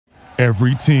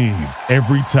Every team,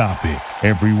 every topic,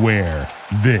 everywhere.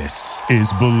 This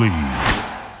is Believe.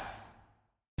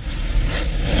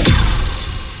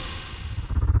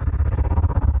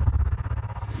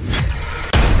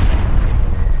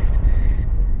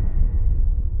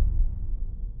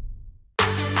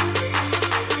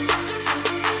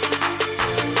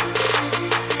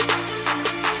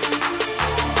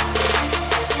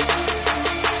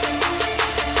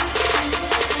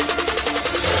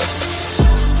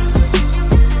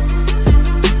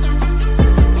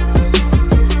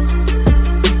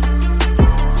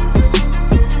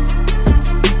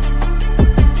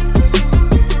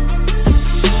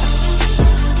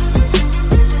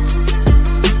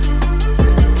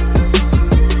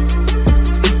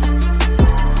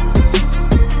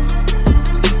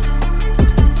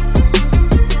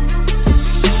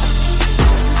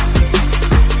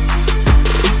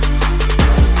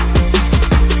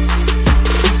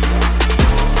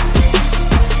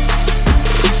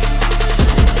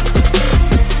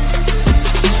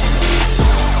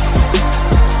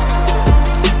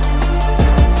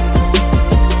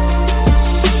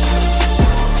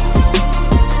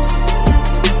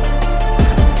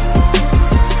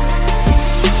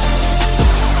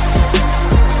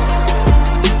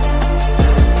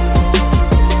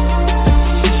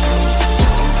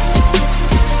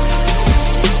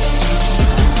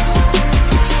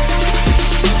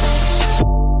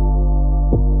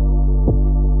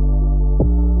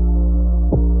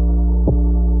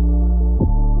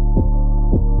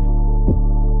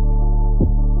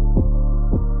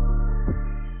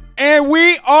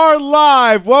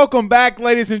 Live. Welcome back,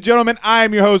 ladies and gentlemen. I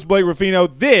am your host, Blake Ruffino.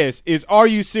 This is Are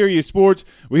You Serious Sports.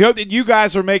 We hope that you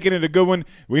guys are making it a good one.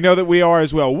 We know that we are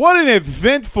as well. What an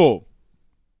eventful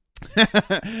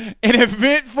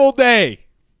day.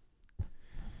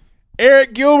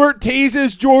 Eric Gilbert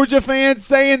teases Georgia fans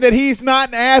saying that he's not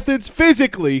in Athens,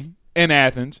 physically in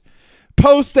Athens,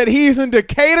 posts that he's in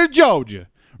Decatur, Georgia,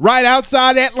 right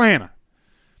outside Atlanta.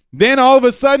 Then all of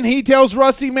a sudden he tells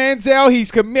Rusty Mansell he's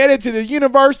committed to the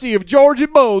University of Georgia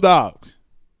Bulldogs.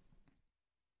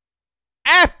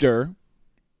 After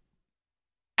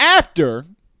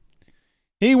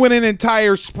he went an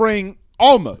entire spring,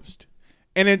 almost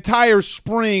an entire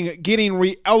spring getting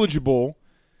re-eligible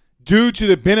due to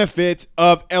the benefits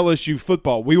of LSU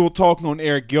football. We will talk on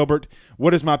Eric Gilbert.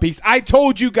 What is my piece? I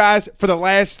told you guys for the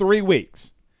last 3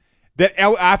 weeks that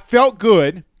I felt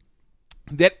good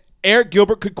that Eric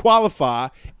Gilbert could qualify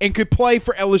and could play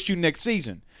for LSU next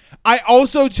season. I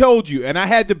also told you, and I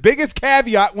had the biggest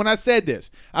caveat when I said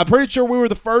this. I'm pretty sure we were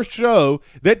the first show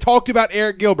that talked about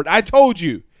Eric Gilbert. I told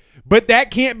you, but that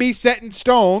can't be set in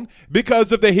stone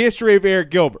because of the history of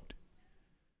Eric Gilbert.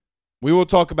 We will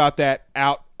talk about that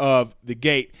out of the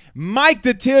gate. Mike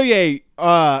Detillier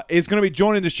is going to be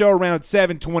joining the show around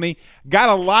 7:20. Got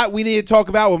a lot we need to talk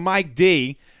about with Mike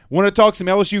D. Want to talk some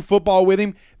LSU football with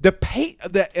him.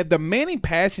 The Manning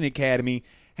Passing Academy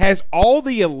has all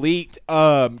the elite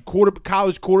college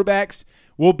quarterbacks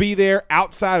will be there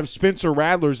outside of Spencer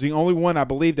Rattler's the only one I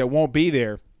believe that won't be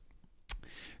there.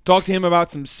 Talk to him about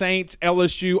some Saints,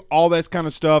 LSU, all that kind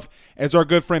of stuff as our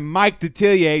good friend Mike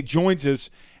Detillier joins us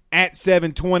at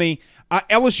 7:20.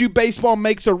 LSU baseball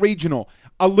makes a regional.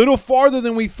 A little farther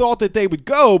than we thought that they would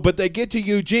go, but they get to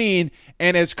Eugene,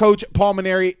 and as Coach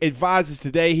Palmineri advises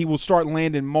today, he will start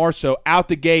Landon Marceau out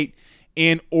the gate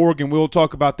in Oregon. We'll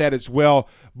talk about that as well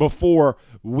before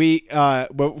we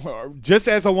just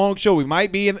as a long show. We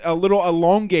might be a little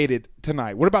elongated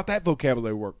tonight. What about that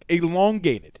vocabulary work?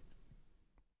 Elongated.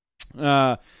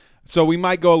 So we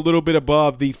might go a little bit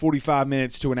above the 45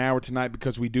 minutes to an hour tonight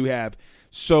because we do have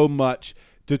so much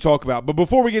to talk about. But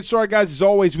before we get started, guys, as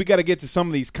always, we got to get to some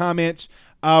of these comments.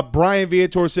 Brian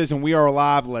Viator says, and we are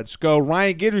alive, let's go.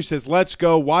 Ryan Guidry says, let's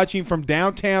go, watching from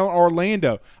downtown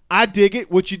Orlando. I dig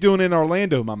it. What you doing in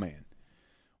Orlando, my man?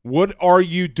 What are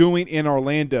you doing in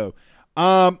Orlando?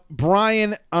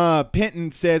 Brian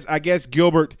Penton says, I guess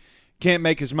Gilbert can't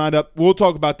make his mind up. We'll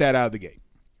talk about that out of the gate.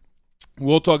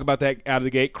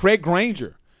 Craig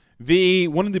Granger,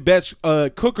 one of the best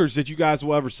cookers that you guys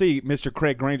will ever see, Mr.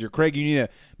 Craig Granger. Craig, you need to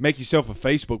make yourself a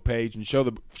Facebook page and show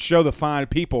the fine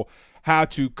people how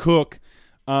to cook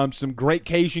some great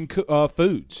Cajun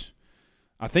foods.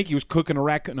 I think he was cooking a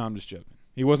raccoon. No, I'm just joking.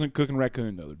 He wasn't cooking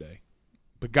raccoon the other day.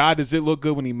 But God, does it look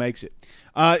good when he makes it.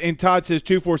 And Todd says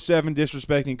 247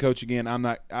 disrespecting coach again.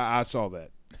 I saw that.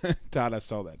 Todd, I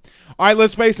saw that. All right,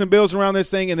 let's pay some bills around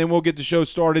this thing, and then we'll get the show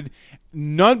started.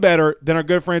 None better than our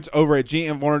good friends over at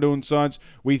GM Varnado & Sons.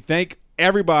 We thank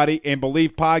everybody in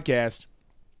Believe Podcast,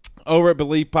 over at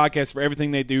Believe Podcast, for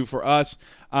everything they do for us.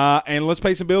 And let's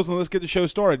pay some bills, and let's get the show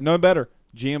started. None better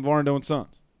GM Varnado and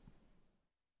Sons.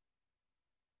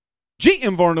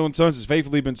 GM Varnado and Sons has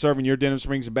faithfully been serving your Denham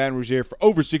Springs and Baton Rouge area for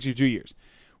over 62 years.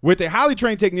 With their highly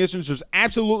trained technicians, there's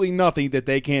absolutely nothing that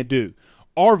they can't do.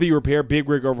 RV repair, big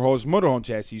rig overhauls, motorhome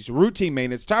chassis, routine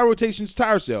maintenance, tire rotations,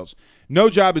 tire sales. No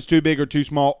job is too big or too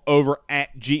small over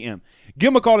at GM. Give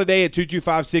them a call today at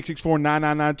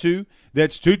 225-664-9992.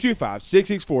 That's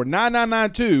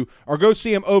 225-664-9992. Or go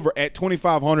see them over at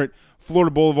 2500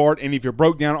 Florida Boulevard. And if you're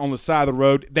broke down on the side of the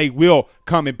road, they will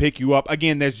come and pick you up.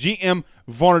 Again, that's GM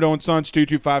Varnado and Sons,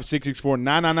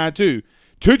 225-664-9992.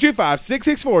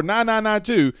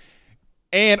 225-664-9992.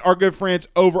 And our good friends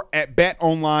over at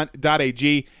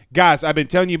betonline.ag. Guys, I've been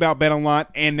telling you about BetOnline,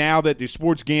 and now that the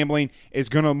sports gambling is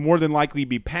going to more than likely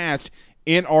be passed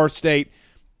in our state,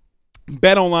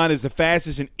 BetOnline is the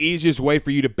fastest and easiest way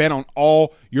for you to bet on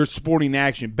all your sporting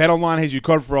action. BetOnline has you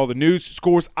covered for all the news,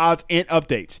 scores, odds, and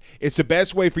updates. It's the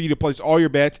best way for you to place all your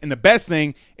bets, and the best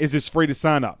thing is it's free to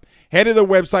sign up. Head to their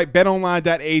website,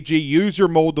 betonline.ag, use your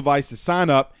mobile device to sign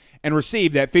up and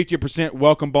receive that 50%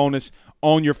 welcome bonus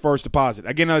on your first deposit.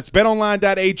 Again, it's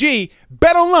betonline.ag,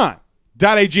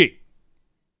 betonline.ag.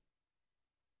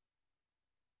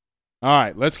 All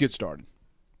right, let's get started.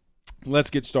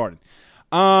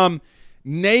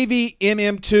 Navy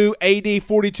MM2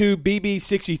 AD42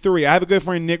 BB63. I have a good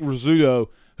friend, Nick Rizzuto,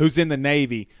 who's in the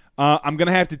Navy. I'm going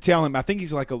to have to tell him. I think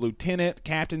he's like a lieutenant,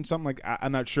 captain, something like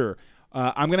I'm not sure.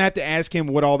 I'm going to have to ask him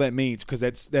what all that means because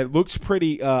that looks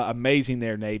pretty amazing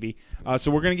there, Navy. So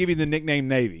we're going to give you the nickname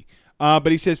Navy.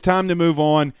 But he says, time to move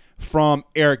on from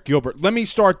Eric Gilbert. Let me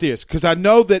start this because I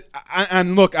know that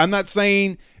and look, I'm not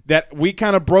saying that we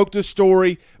kind of broke the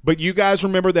story, but you guys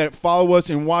remember that follow us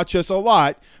and watch us a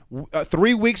lot.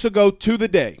 3 weeks ago to the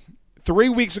day,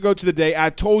 I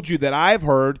told you that I've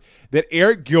heard that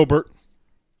Eric Gilbert,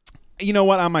 you know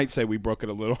what, I might say we broke it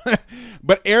a little,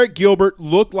 but Eric Gilbert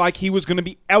looked like he was going to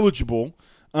be eligible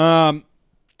to,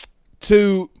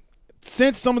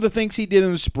 since some of the things he did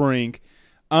in the spring,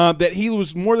 that he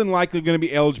was more than likely going to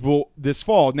be eligible this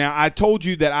fall. Now, I told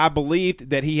you that I believed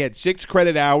that he had 6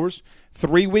 credit hours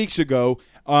 3 weeks ago,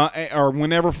 or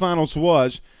whenever finals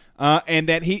was, and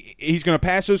that he's going to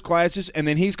pass those classes, and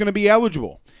then he's going to be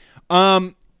eligible.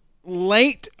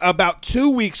 Late, about 2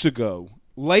 weeks ago,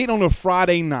 late on a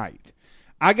Friday night,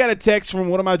 I got a text from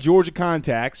one of my Georgia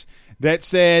contacts that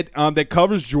said that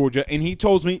covers Georgia, and he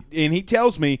tells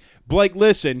me, Blake,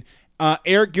 listen,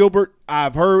 Eric Gilbert,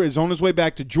 I've heard, is on his way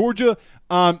back to Georgia.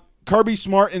 Kirby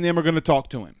Smart and them are going to talk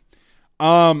to him.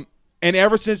 And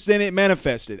ever since then, it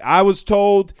manifested. I was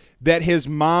told that his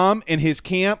mom and his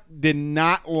camp did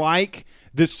not like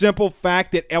the simple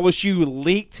fact that LSU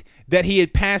leaked that he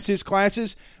had passed his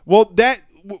classes. Well, that,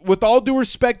 with all due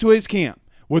respect to his camp,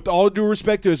 with all due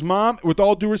respect to his mom, with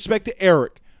all due respect to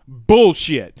Eric,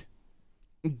 bullshit.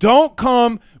 Don't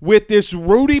come with this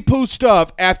Rudy Poo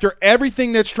stuff after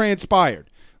everything that's transpired.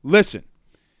 Listen,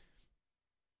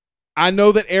 I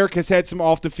know that Eric has had some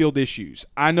off-the-field issues.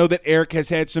 I know that Eric has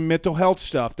had some mental health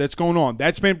stuff that's going on.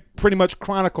 That's been pretty much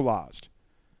chronicalized.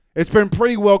 It's been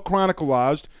pretty well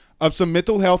chronicalized of some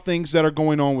mental health things that are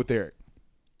going on with Eric.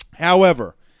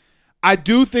 However, I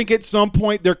do think at some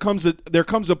point there comes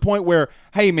a point where,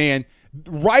 hey, man,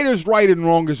 right is right and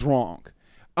wrong is wrong.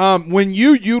 When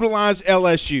you utilize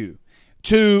LSU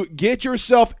to get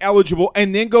yourself eligible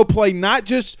and then go play not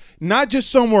just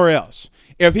somewhere else.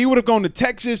 If he would have gone to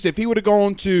Texas, if he would have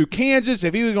gone to Kansas,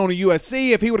 if he would have gone to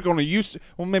USC, if he would have gone to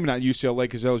well, maybe not UCLA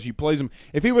because LSU plays him.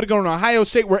 If he would have gone to Ohio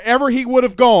State, wherever he would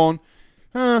have gone,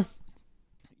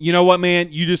 you know what, man?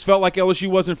 You just felt like LSU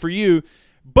wasn't for you.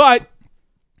 But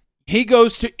he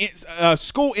goes to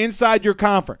school inside your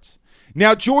conference.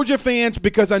 Now, Georgia fans,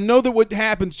 because I know that what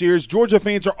happens here is Georgia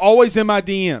fans are always in my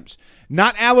DMs.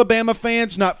 Not Alabama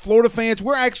fans, not Florida fans.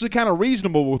 We're actually kind of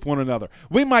reasonable with one another.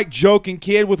 We might joke and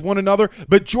kid with one another,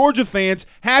 but Georgia fans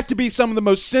have to be some of the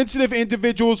most sensitive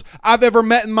individuals I've ever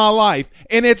met in my life,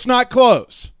 and it's not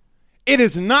close. It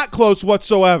is not close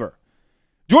whatsoever.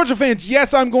 Georgia fans,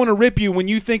 yes, I'm going to rip you when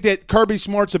you think that Kirby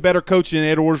Smart's a better coach than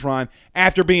Ed Orgeron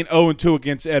after being 0-2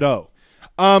 against Ed O.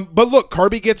 But look,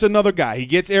 Kirby gets another guy. He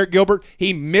gets Eric Gilbert.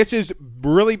 He misses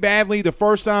really badly the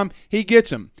first time. He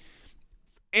gets him.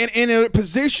 And in a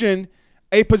position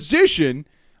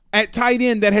at tight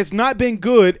end that has not been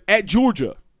good at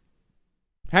Georgia.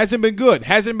 Hasn't been good.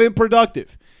 Hasn't been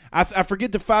productive. I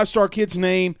forget the 5-star kid's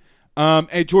name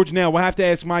at Georgia now. We'll have to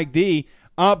ask Mike D.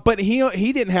 But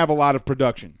he didn't have a lot of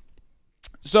production.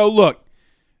 So, look,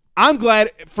 I'm glad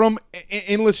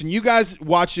and listen, you guys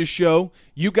watch this show.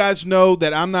 You guys know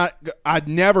that I'd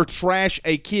never trash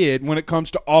a kid when it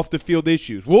comes to off the field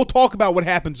issues. We'll talk about what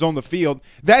happens on the field.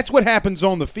 That's what happens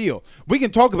on the field. We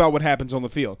can talk about what happens on the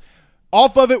field.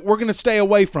 Off of it, we're going to stay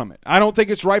away from it. I don't think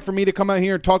it's right for me to come out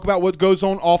here and talk about what goes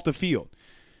on off the field.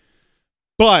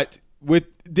 But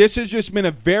this has just been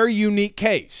a very unique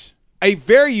case. A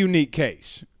very unique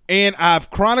case. And I've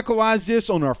chronicled this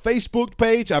on our Facebook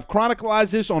page. I've chronicled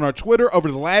this on our Twitter over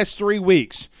the last 3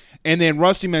 weeks. And then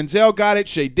Rusty Manziel got it.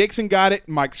 Shea Dixon got it.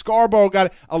 Mike Scarborough got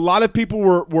it. A lot of people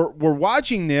were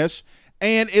watching this,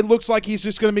 and it looks like he's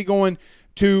just going to be going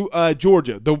to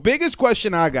Georgia. The biggest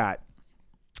question I got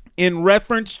in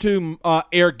reference to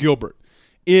Arik Gilbert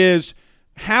is,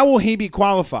 how will he be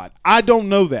qualified? I don't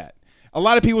know that. A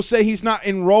lot of people say he's not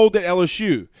enrolled at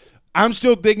LSU. I'm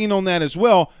still digging on that as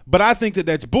well, but I think that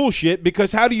that's bullshit,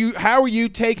 because how are you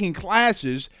taking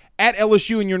classes at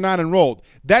LSU and you're not enrolled?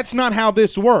 That's not how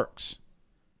this works.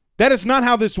 That is not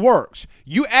how this works.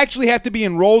 You actually have to be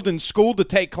enrolled in school to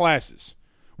take classes.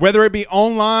 Whether it be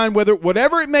online,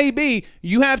 whatever it may be,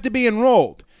 you have to be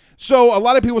enrolled. So a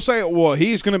lot of people say, well,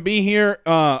 he's going to be here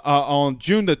on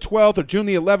June the 12th or June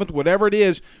the 11th, whatever it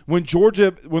is, when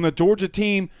the Georgia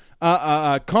team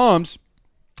comes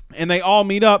and they all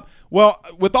meet up. Well,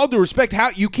 with all due respect,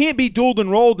 you can't be dual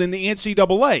enrolled in the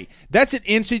NCAA. That's an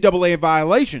NCAA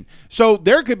violation. So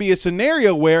there could be a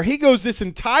scenario where he goes this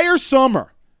entire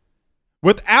summer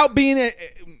without being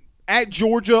at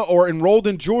Georgia or enrolled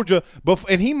in Georgia,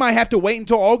 and he might have to wait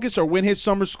until August or when his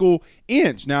summer school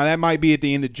ends. Now, that might be at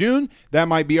the end of June. That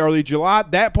might be early July.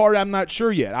 That part I'm not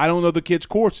sure yet. I don't know the kid's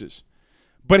courses.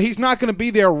 But he's not going to be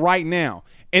there right now.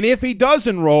 And if he does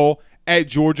enroll at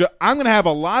Georgia, I'm going to have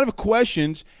a lot of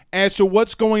questions as to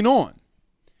what's going on.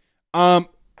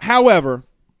 However,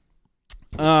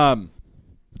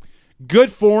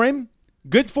 good for him.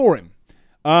 Good for him.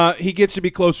 He gets to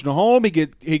be closer to home.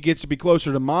 He gets to be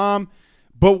closer to mom.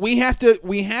 But we have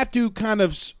to kind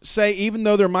of say, even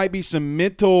though there might be some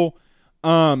mental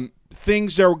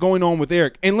things that are going on with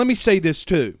Arik, and let me say this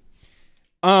too.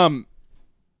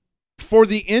 For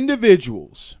the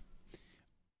individuals,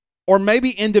 or maybe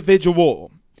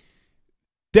individual,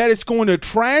 that is going to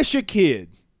trash a kid,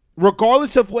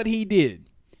 regardless of what he did.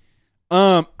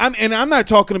 I'm not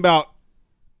talking about,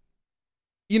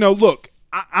 look,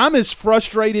 I'm as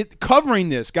frustrated covering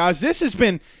this, guys.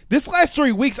 This last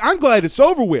 3 weeks, I'm glad it's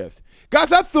over with.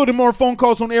 Guys, I've fielded more phone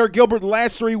calls on Arik Gilbert the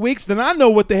last 3 weeks than I know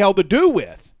what the hell to do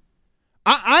with.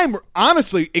 I'm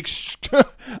honestly,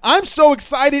 I'm so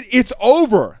excited it's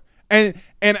over. And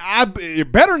I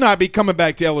better not be coming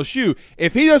back to LSU.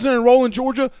 If he doesn't enroll in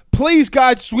Georgia, please,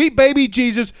 God, sweet baby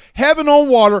Jesus, heaven on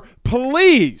water,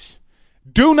 please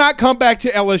do not come back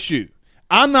to LSU.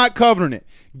 I'm not covering it.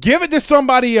 Give it to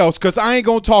somebody else, because I ain't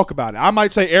going to talk about it. I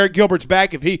might say Arik Gilbert's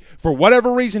back if for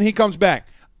whatever reason, he comes back.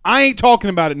 I ain't talking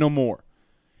about it no more.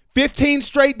 15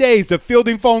 straight days of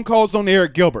fielding phone calls on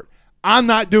Arik Gilbert. I'm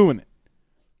not doing it.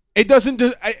 It doesn't.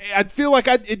 I feel like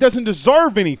it doesn't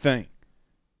deserve anything.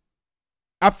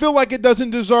 I feel like it doesn't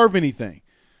deserve anything.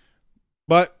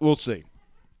 But we'll see.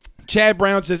 Chad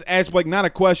Brown says, ask Blake, not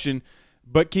a question,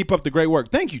 but keep up the great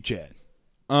work. Thank you, Chad.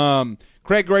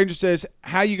 Craig Granger says,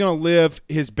 how are you going to live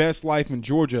his best life in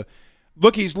Georgia?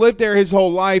 Look, he's lived there his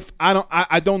whole life.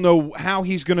 I don't know how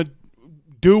he's going to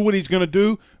do what he's going to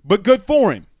do, but good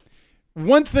for him.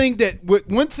 One thing that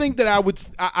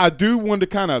I do want to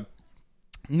kind of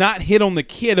not hit on the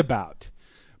kid about,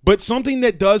 but something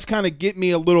that does kind of get me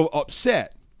a little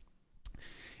upset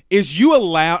is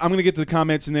I'm going to get to the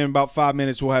comments, and then in about 5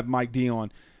 minutes we'll have Mike D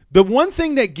on. The one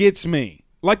thing that gets me,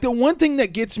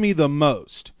 the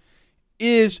most,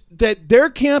 is that their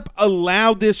camp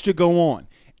allowed this to go on.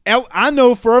 I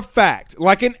know for a fact,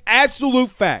 like an absolute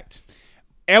fact,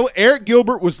 Arik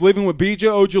Gilbert was living with B.J.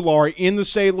 Ojulari in the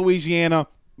state of Louisiana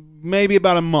maybe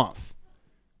about a month.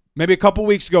 Maybe a couple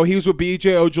weeks ago, he was with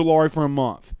B.J. Ojulari for a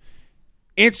month.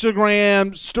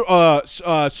 Instagram,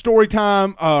 story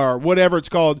time, or whatever it's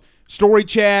called, story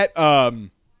chat.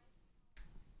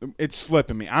 It's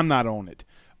slipping me. I'm not on it.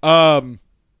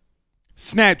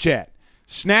 Snapchat.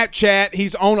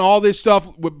 He's on all this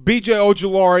stuff with B.J.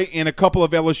 Ojulari and a couple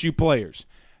of LSU players.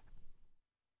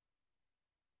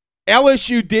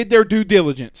 LSU did their due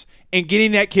diligence in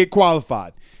getting that kid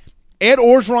qualified. Ed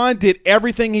Orgeron did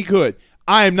everything he could.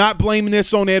 I am not blaming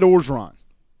this on Ed Orgeron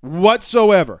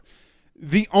whatsoever.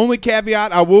 The only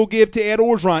caveat I will give to Ed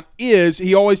Orgeron is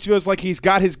he always feels like he's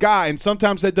got his guy, and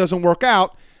sometimes that doesn't work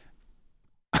out.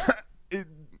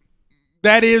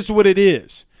 That is what it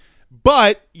is.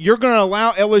 But you're going to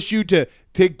allow LSU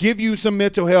to give you some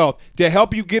mental health, to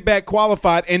help you get back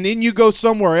qualified, and then you go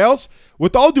somewhere else,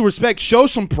 with all due respect, show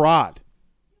some pride.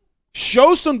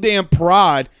 Show some damn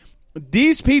pride.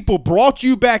 These people brought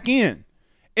you back in.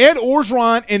 Ed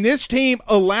Orgeron and this team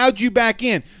allowed you back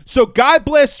in. So God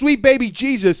bless sweet baby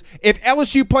Jesus if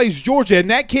LSU plays Georgia and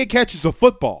that kid catches a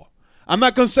football. I'm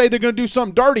not going to say they're going to do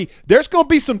something dirty. There's going to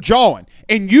be some jawing,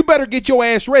 and you better get your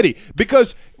ass ready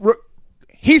because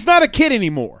he's not a kid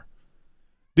anymore.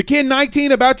 The kid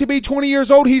 19, about to be 20 years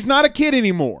old, he's not a kid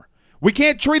anymore. We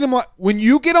can't treat him like – when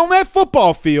you get on that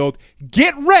football field,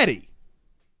 get ready.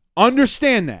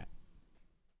 Understand that.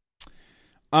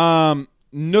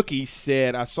 Nookie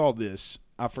said, I saw this.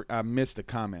 I missed the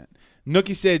comment.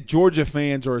 Nookie said Georgia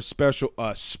fans are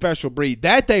a special breed.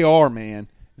 That they are, man.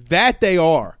 That they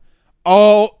are.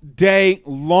 All day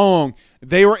long.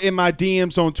 They were in my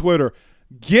DMs on Twitter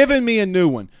giving me a new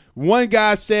one. One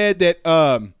guy said that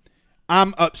I'm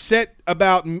upset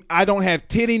about I don't have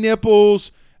titty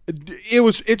nipples.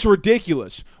 It's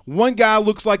ridiculous. One guy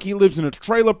looks like he lives in a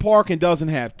trailer park and doesn't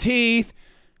have teeth.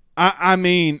 I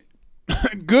mean,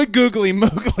 good googly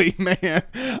moogly, man.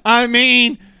 I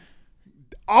mean,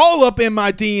 all up in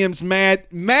my DMs,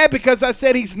 mad because I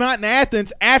said he's not in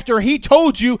Athens after he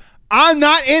told you I'm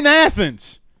not in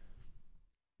Athens.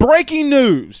 Breaking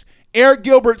news. Eric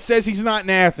Gilbert says he's not in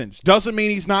Athens. Doesn't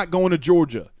mean he's not going to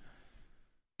Georgia.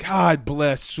 God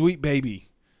bless, sweet baby.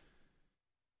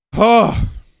 Oh,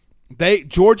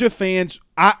 Georgia fans,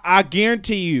 I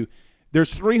guarantee you,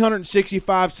 there's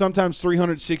 365, sometimes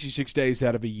 366 days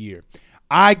out of a year.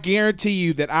 I guarantee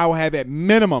you that I will have at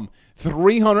minimum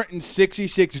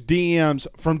 366 DMs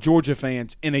from Georgia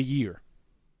fans in a year.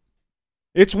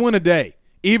 It's one a day,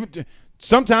 even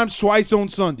sometimes twice on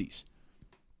Sundays.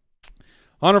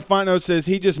 Hunter Fino says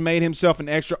he just made himself an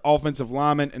extra offensive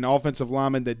lineman, an offensive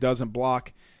lineman that doesn't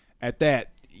block at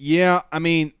that. Yeah, I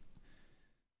mean,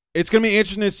 it's going to be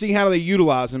interesting to see how they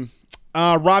utilize him.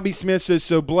 Robbie Smith says,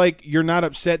 so Blake, you're not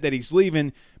upset that he's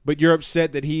leaving, but you're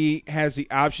upset that he has the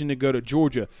option to go to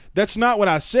Georgia. That's not what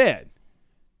I said.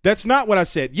 That's not what I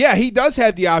said. Yeah, he does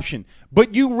have the option,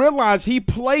 but you realize he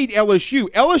played LSU.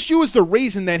 LSU is the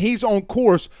reason that he's on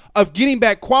course of getting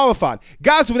back qualified.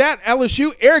 Guys, without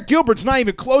LSU, Eric Gilbert's not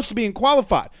even close to being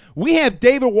qualified. We have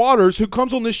David Waters, who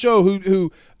comes on this show,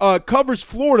 who covers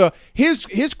Florida.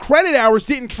 His credit hours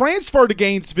didn't transfer to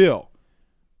Gainesville.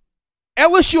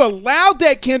 LSU allowed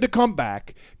that kid to come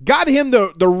back, got him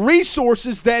the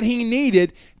resources that he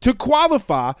needed to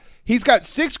qualify. He's got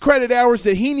 6 credit hours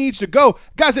that he needs to go.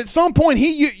 Guys, at some point,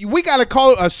 we got to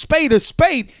call it a spade a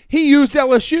spade. He used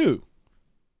LSU.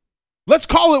 Let's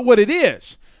call it what it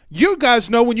is. You guys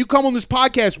know when you come on this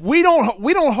podcast, we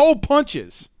don't hold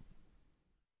punches.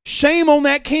 Shame on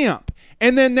that camp.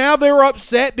 And then now they're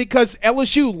upset because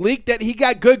LSU leaked that he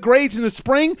got good grades in the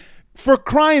spring. For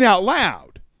crying out loud.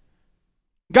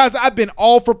 Guys, I've been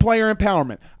all for player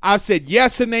empowerment. I've said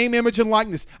yes to name, image, and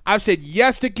likeness. I've said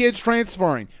yes to kids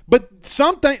transferring. But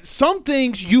some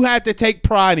things you have to take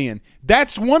pride in.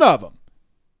 That's one of them.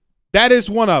 That is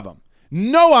one of them.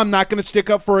 No, I'm not going to stick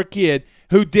up for a kid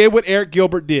who did what Eric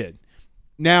Gilbert did.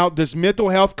 Now, does mental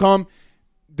health come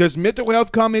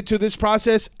into this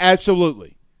process?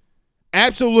 Absolutely.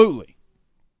 Absolutely.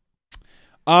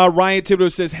 Ryan Thibodeau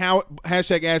says,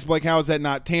 hashtag Ask Blake, how is that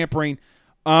not tampering?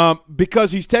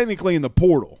 Because he's technically in the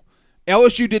portal.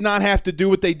 LSU did not have to do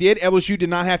what they did. LSU did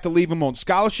not have to leave him on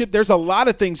scholarship. There's a lot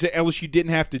of things that LSU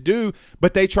didn't have to do,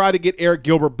 but they tried to get Eric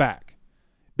Gilbert back.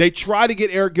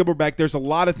 There's a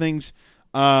lot of things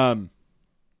that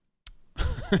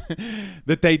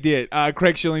they did.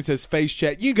 Craig Schilling says face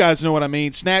chat. You guys know what I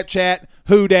mean. Snapchat,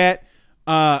 who dat,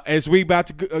 as we about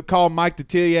to call Mike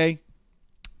Detillier.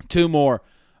 2 more.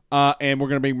 And we're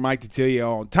going to bring Mike Detillier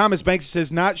on. Thomas Banks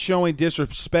says, not showing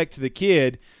disrespect to the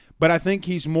kid, but I think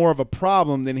he's more of a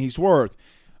problem than he's worth.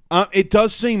 It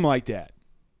does seem like that.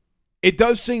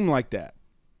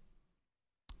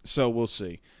 So we'll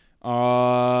see.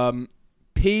 PCG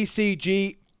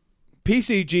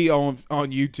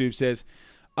on YouTube says,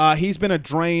 he's been a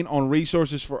drain on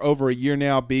resources for over a year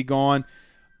now. Be gone.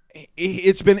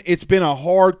 It's been a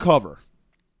hard cover.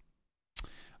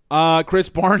 Chris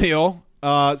Barnhill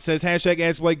says, hashtag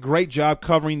Ask Blake, great job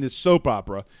covering this soap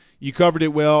opera. You covered it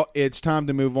well. It's time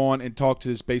to move on and talk to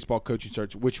this baseball coaching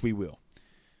search, which we will.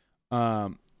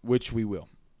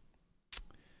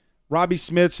 Robbie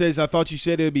Smith says, I thought you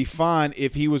said it would be fine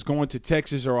if he was going to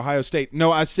Texas or Ohio State.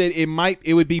 No, I said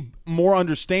it would be more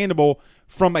understandable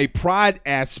from a pride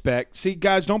aspect. See,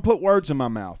 guys, don't put words in my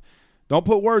mouth.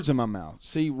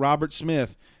 See, Robert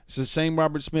Smith. It's the same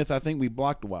Robert Smith I think we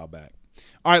blocked a while back.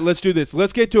 All right, let's do this.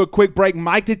 Let's get to a quick break.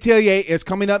 Mike Detillier is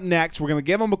coming up next. We're going to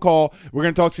give him a call. We're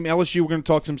going to talk some LSU. We're going to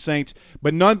talk some Saints,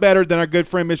 but none better than our good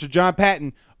friend, Mr. John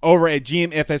Patton, over at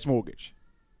GMFS Mortgage.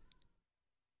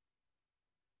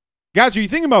 Guys, are you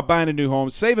thinking about buying a new home,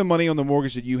 saving money on the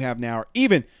mortgage that you have now, or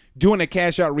even doing a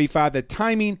cash-out refi? The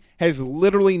timing has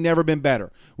literally never been better.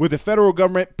 With the federal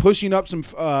government pushing up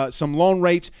some loan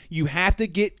rates, you have to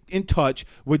get in touch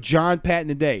with John Patton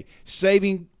today,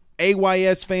 saving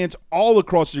AYS fans all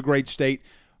across the great state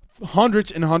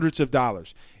hundreds and hundreds of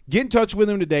dollars. Get in touch with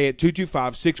him today at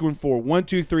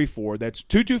 225-614-1234. That's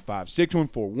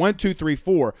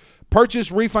 225-614-1234.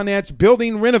 Purchase, refinance,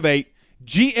 building, renovate.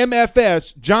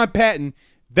 GMFS, John Patton,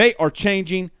 they are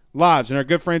changing lives. And our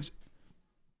good friends,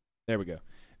 there we go.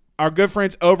 Our good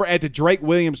friends over at the Drake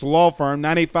Williams Law Firm,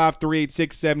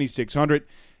 985-386-7600.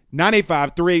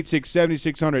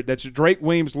 985-386-7600. That's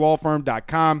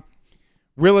drakewilliamslawfirm.com.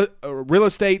 Real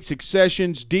estate,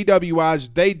 successions,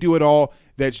 DWIs, they do it all.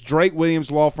 That's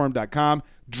drakewilliamslawfirm.com.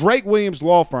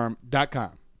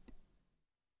 drakewilliamslawfirm.com.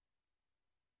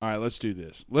 All right, let's do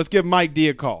this. Let's give Mike D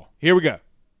a call. Here we go.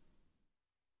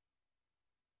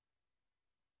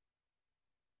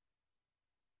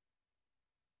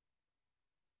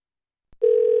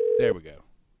 There we go.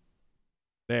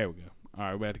 There we go. All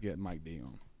right, we're about to get Mike D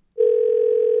on.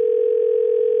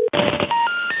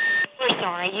 We're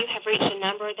sorry, you have reached a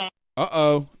number that...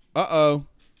 Uh-oh.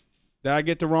 Did I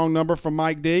get the wrong number for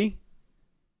Mike D?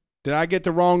 Did I get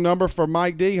the wrong number for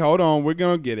Mike D? Hold on. We're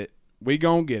going to get it.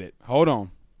 Hold on.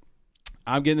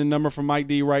 I'm getting the number for Mike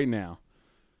D right now.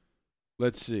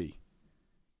 Let's see.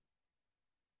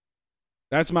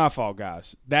 That's my fault,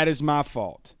 guys. That is my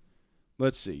fault.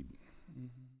 Let's see.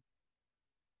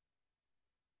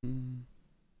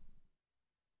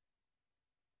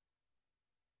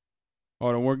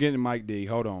 Hold on, we're getting Mike D.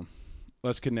 Hold on.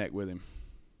 Let's connect with him.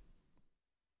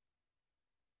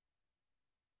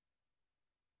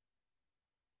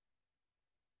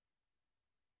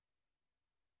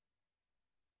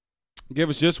 Give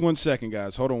us just 1 second,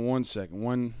 guys. Hold on 1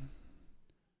 second.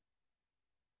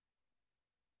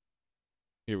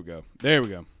 Here we go. There we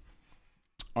go.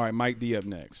 All right, Mike D up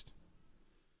next.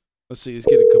 Let's see. Let's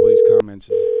get a couple of these comments.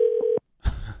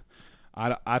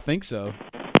 I think so.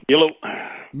 Hello.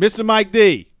 Mr. Mike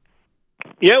D.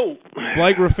 Yo.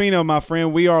 Blake Ruffino, my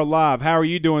friend. We are live. How are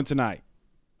you doing tonight?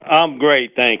 I'm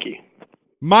great, thank you.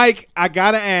 Mike, I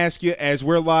got to ask you, as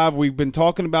we're live, we've been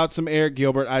talking about some Eric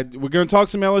Gilbert. We're going to talk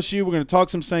some LSU. We're going to talk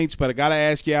some Saints, but I got to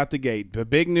ask you out the gate. The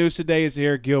big news today is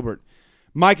Eric Gilbert.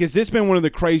 Mike, has this been one of the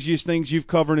craziest things you've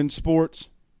covered in sports?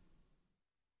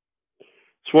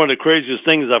 It's one of the craziest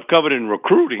things I've covered in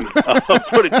recruiting. I'll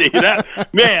put it to you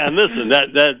that. Man, listen,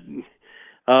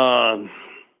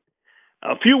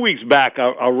 a few weeks back,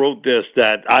 I wrote this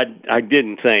that I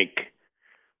didn't think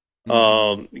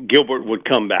Gilbert would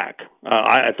come back.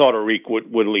 I thought Arik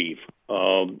would leave.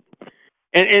 And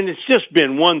it's just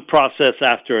been one process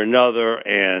after another.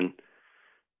 And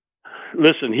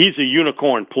listen, he's a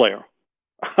unicorn player.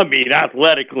 I mean,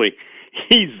 athletically,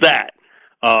 he's that.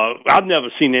 I've never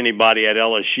seen anybody at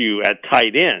LSU at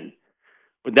tight end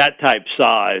with that type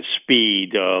size,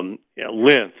 speed,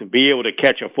 length, and be able to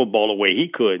catch a football the way he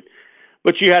could.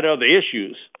 But you had other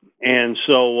issues. And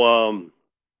so,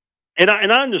 and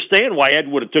I understand why Ed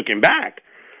would have took him back.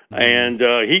 And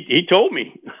he told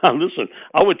me, listen,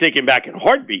 I would take him back in a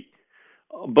heartbeat.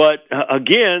 But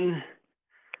again,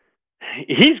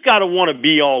 he's got to want to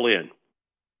be all in.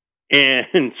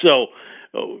 And so,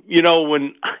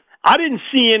 when I didn't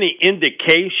see any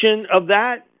indication of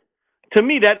that, to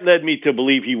me, that led me to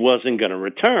believe he wasn't going to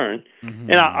return.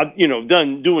 Mm-hmm. And I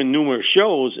doing numerous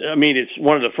shows. I mean, it's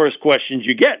one of the first questions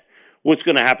you get: what's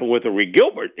going to happen with Arik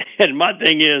Gilbert? And my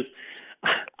thing is,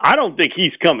 I don't think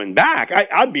he's coming back.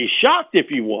 I'd be shocked if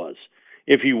he would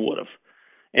have.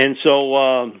 And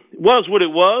so, it was what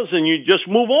it was, and you just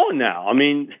move on now. I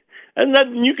mean, there's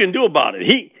nothing you can do about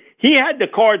it. He had the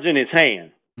cards in his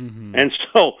hand, and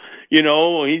so he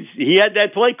had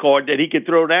that play card that he could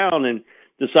throw down, and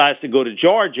decides to go to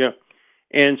Georgia.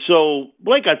 And so,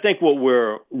 Blake, I think what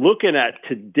we're looking at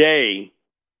today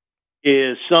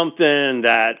is something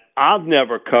that I've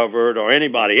never covered or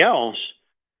anybody else,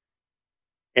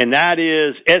 and that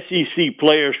is SEC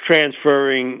players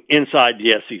transferring inside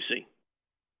the SEC.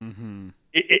 Mm-hmm.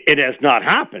 It has not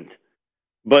happened.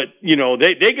 But, they're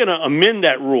going to amend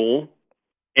that rule,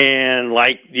 and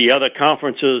like the other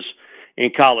conferences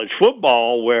in college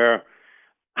football, where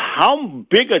how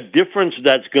big a difference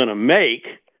that's going to make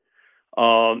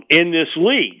in this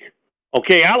league.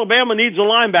 Okay, Alabama needs a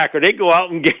linebacker. They go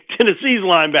out and get Tennessee's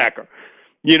linebacker.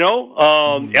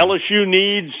 LSU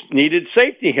needed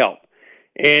safety help.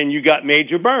 and you got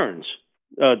Major Burns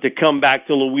to come back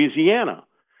to Louisiana.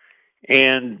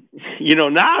 And,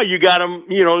 now you got him,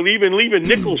 even leaving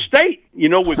Nicholls State,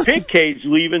 with Pig Cage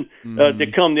leaving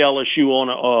to come to LSU on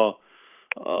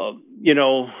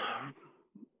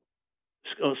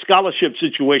a scholarship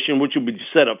situation, which will be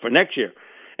set up for next year.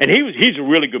 And he's a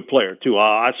really good player, too.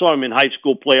 I saw him in high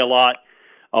school play a lot.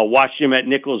 Watched him at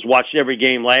Nicholls, watched every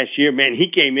game last year. Man, he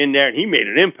came in there and he made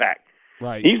an impact.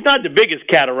 Right. He's not the biggest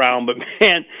cat around, but,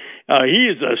 man, he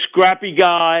is a scrappy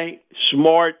guy,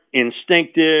 smart,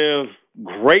 instinctive,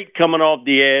 great coming off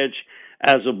the edge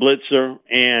as a blitzer.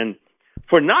 And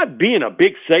for not being a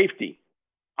big safety,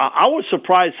 I was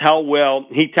surprised how well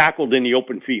he tackled in the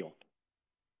open field.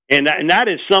 And that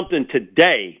is something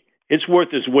today, it's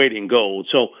worth its weight in gold.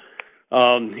 So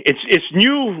it's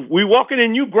new. We're walking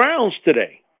in new grounds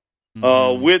today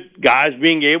with guys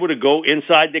being able to go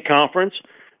inside the conference,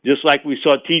 just like we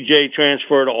saw TJ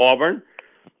transfer to Auburn.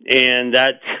 And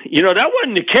that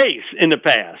wasn't the case in the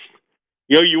past.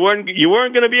 You weren't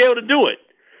going to be able to do it.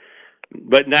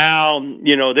 But now,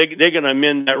 they're going to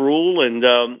amend that rule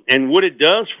and what it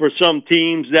does for some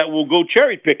teams that will go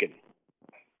cherry picking.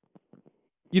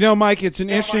 Mike, it's an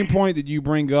interesting point that you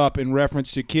bring up in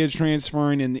reference to kids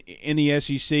transferring in the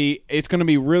SEC. It's going to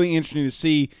be really interesting to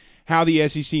see how the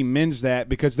SEC mends that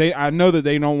because I know that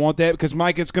they don't want that because,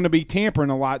 Mike, it's going to be tampering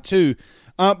a lot too.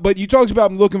 But you talked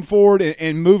about looking forward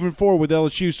and moving forward with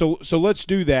LSU, so let's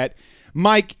do that.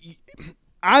 Mike,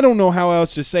 I don't know how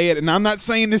else to say it, and I'm not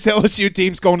saying this LSU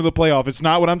team's going to the playoff. It's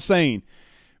not what I'm saying.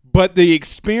 But the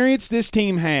experience this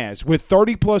team has with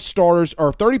 30-plus starters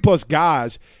or 30-plus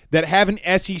guys that have an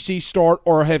SEC start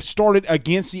or have started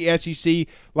against the SEC,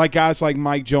 like guys like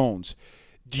Mike Jones,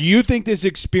 do you think this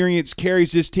experience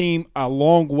carries this team a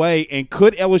long way, and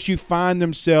could LSU find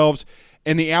themselves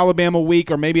in the Alabama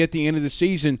week or maybe at the end of the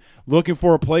season looking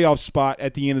for a playoff spot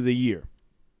at the end of the year?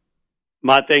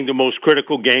 I think the most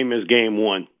critical game is game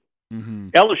one.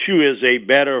 LSU is a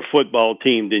better football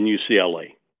team than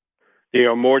UCLA. They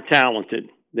are more talented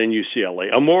than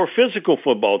UCLA, a more physical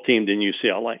football team than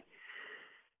UCLA.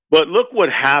 But look what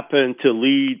happened to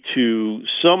lead to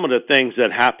some of the things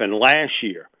that happened last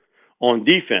year on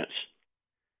defense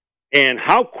and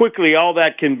how quickly all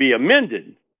that can be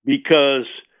amended because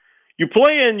you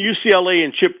play in UCLA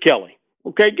and Chip Kelly.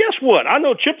 Okay, guess what? I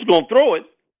know Chip's going to throw it.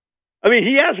 I mean,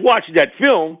 he has watched that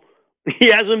film. He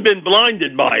hasn't been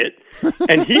blinded by it.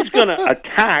 And he's going to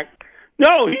attack.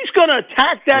 No, he's going to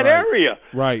attack that area.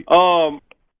 Right.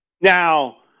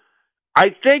 Now,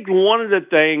 I think one of the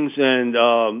things,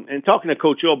 and talking to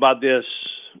Coach O about this,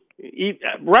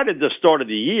 right at the start of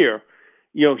the year,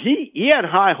 he had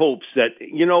high hopes that,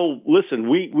 listen,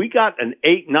 we got an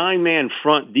 8-9-man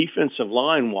front defensive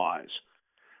line-wise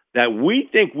that we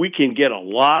think we can get a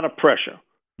lot of pressure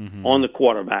on the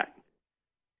quarterback.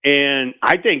 And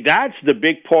I think that's the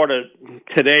big part of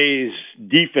today's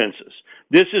defenses.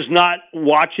 This is not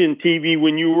watching TV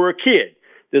when you were a kid.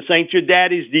 This ain't your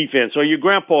daddy's defense or your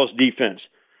grandpa's defense.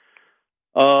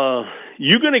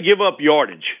 You're going to give up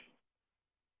yardage.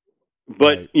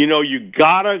 But, right. You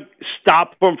got to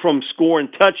stop them from scoring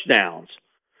touchdowns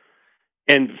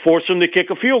and force them to kick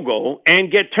a field goal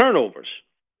and get turnovers.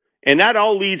 And that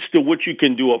all leads to what you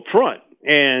can do up front.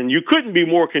 And you couldn't be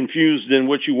more confused than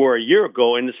what you were a year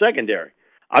ago in the secondary.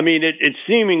 I mean, it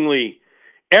seemingly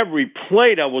every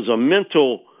play that was a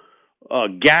mental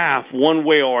gaffe one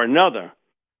way or another.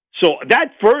 So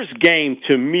that first game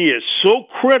to me is so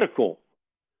critical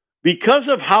because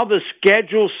of how the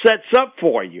schedule sets up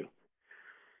for you.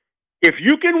 If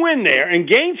you can win there and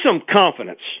gain some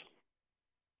confidence,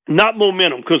 not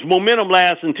momentum, because momentum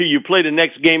lasts until you play the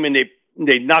next game and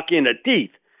they knock you in the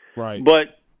teeth. Right.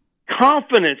 But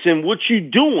confidence in what you're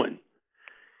doing.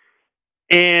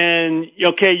 And,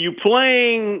 okay, you're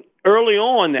playing early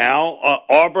on now,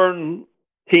 Auburn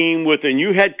team with a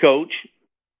new head coach,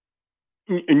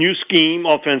 a new scheme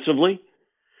offensively.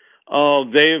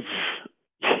 They've,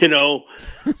 to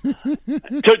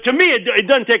me, it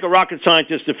doesn't take a rocket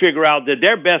scientist to figure out that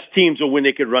their best teams are when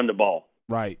they could run the ball.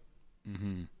 Right.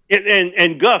 Mm-hmm.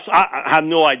 And Gus, I have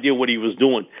no idea what he was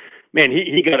doing. Man,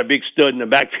 he got a big stud in the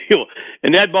backfield,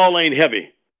 and that ball ain't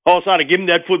heavy. Also, I'd have given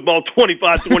that football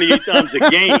 25, 28 times a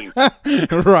game.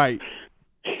 Right.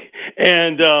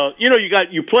 And,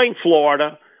 you're playing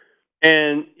Florida,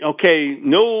 and, okay,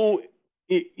 you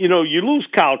lose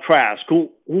Kyle Trask,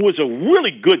 who was a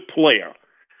really good player.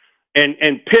 And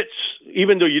Pitts,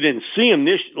 even though you didn't see him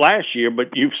last year,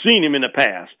 but you've seen him in the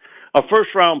past, a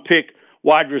first-round pick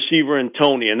wide receiver in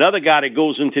Tony, another guy that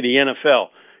goes into the NFL.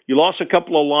 You lost a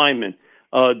couple of linemen.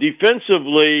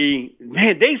 Defensively,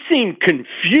 man, they seem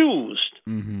confused.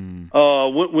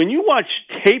 When you watch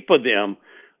tape of them,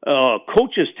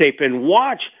 coaches tape, and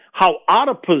watch how out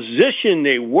of position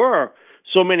they were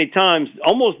so many times,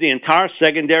 almost the entire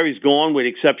secondary is gone with the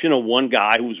exception of one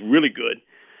guy who's really good.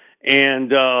 And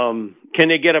can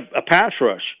they get a pass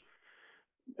rush?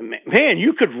 Man,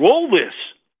 you could roll this,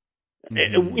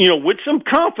 with some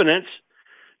confidence.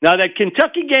 Now, that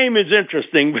Kentucky game is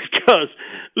interesting because,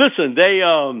 listen, they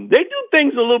do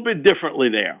things a little bit differently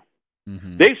there.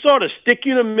 They sort of stick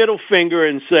you the middle finger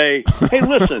and say, hey,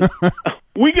 listen,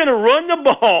 we're going to run the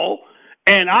ball,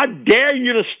 and I dare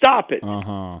you to stop it.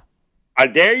 I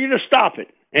dare you to stop it.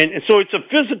 And so it's a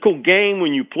physical game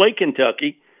when you play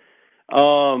Kentucky.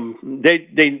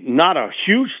 They not a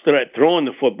huge threat throwing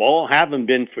the football, haven't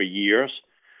been for years.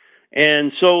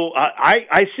 And so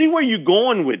I see where you're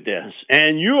going with this,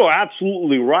 and you are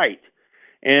absolutely right.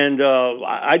 And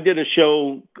I did a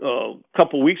show a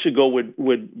couple weeks ago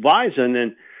with Bison,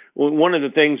 and one of the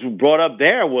things we brought up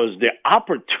there was the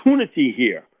opportunity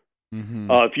here.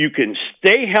 If you can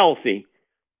stay healthy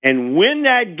and win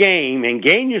that game and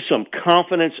gain you some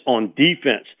confidence on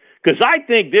defense, because I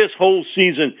think this whole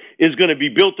season is going to be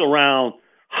built around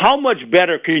how much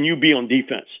better can you be on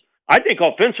defense. I think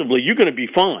offensively you're going to be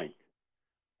fine.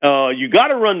 You got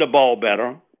to run the ball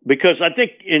better because I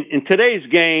think in today's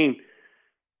game,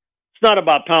 it's not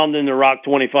about pounding the rock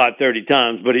 25, 30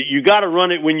 times, but you got to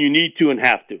run it when you need to and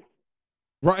have to.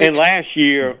 Right. And last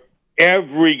year,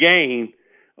 every game,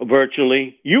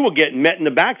 virtually, you were getting met in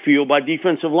the backfield by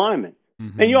defensive linemen.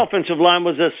 And your offensive line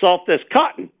was as soft as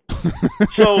cotton.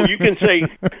 So you can say,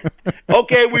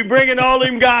 okay, we're bringing all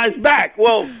them guys back.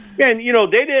 Well, and,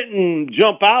 they didn't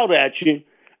jump out at you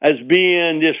as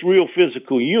being this real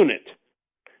physical unit.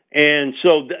 And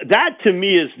so that, to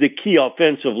me, is the key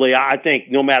offensively. I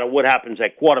think no matter what happens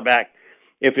at quarterback,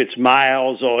 if it's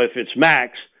Miles or if it's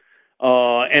Max,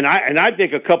 and I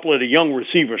think a couple of the young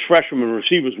receivers, freshman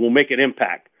receivers, will make an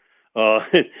impact.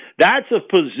 That's a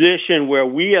position where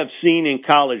we have seen in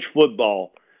college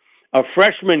football a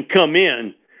freshman come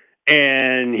in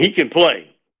and he can play.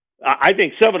 I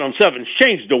think 7-on-7's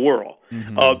changed the world.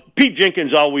 Pete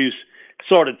Jenkins always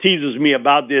sort of teases me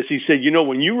about this. He said,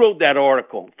 when you wrote that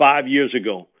article 5 years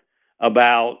ago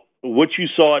about what you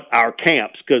saw at our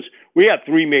camps, because we have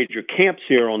 3 major camps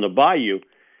here on the Bayou,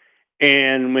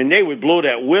 and when they would blow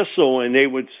that whistle and they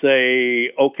would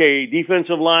say, okay,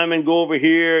 defensive linemen go over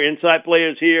here, inside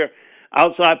players here,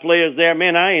 outside players there,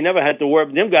 man, I ain't never had to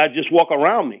worry. Them guys just walk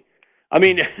around me. I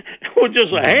mean, it was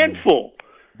just a handful.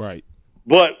 Right.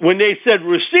 But when they said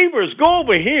receivers go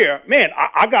over here, man,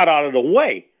 I got out of the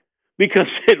way because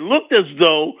it looked as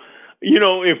though,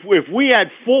 if we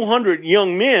had 400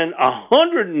 young men,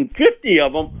 150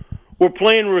 of them were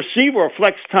playing receiver or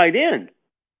flex tight end.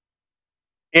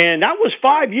 And that was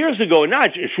 5 years ago. Now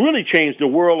it's really changed the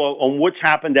world on what's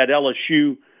happened at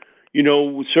LSU,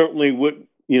 certainly with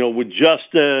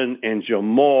Justin and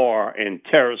Jamar and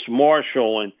Terrace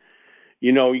Marshall. And,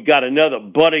 you got another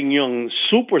budding young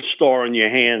superstar in your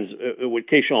hands with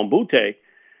Keyshawn Butte.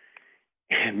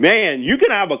 Man, you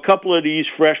can have a couple of these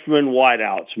freshman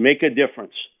wideouts make a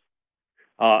difference.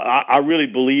 I really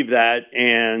believe that.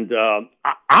 And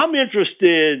I'm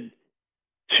interested,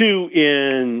 too,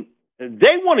 in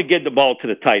they want to get the ball to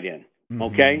the tight end,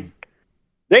 okay?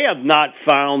 They have not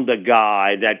found the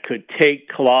guy that could take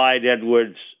Clyde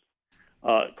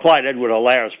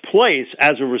Edwards-Helaire's place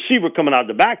as a receiver coming out of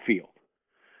the backfield.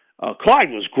 Clyde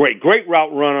was great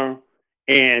route runner,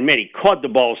 and, man, he caught the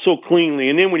ball so cleanly.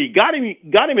 And then when he got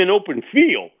him in open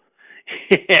field,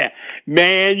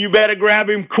 man, you better grab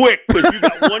him quick because you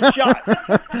got one shot.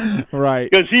 Right.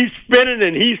 Because he's spinning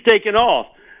and he's taking off.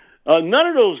 None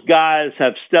of those guys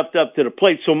have stepped up to the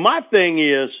plate. So my thing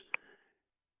is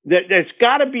that there's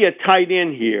got to be a tight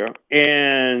end here,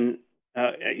 and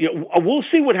we'll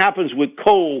see what happens with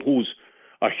Cole, who's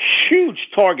a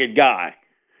huge target guy.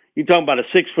 You're talking about a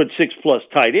 6'6"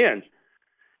 tight end,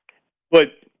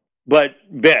 but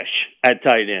Besh at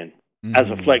tight end as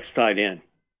a flex tight end.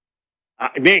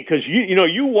 Man, because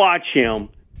you watch him,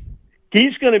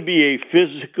 he's going to be a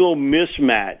physical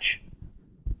mismatch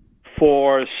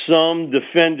for some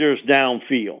defenders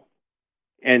downfield.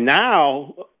 And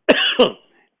now,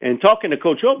 and talking to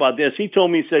Coach O about this, he told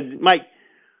me, he said, Mike,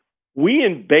 we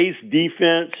in base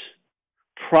defense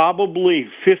probably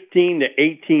 15 to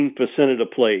 18% of the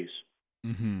plays.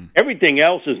 Everything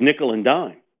else is nickel and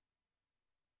dime.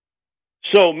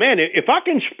 So, man, if I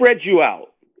can spread you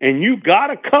out and you got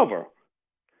to cover,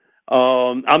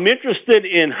 I'm interested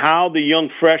in how the young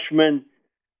freshman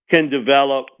can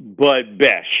develop, but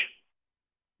Besh,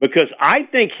 because I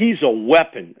think he's a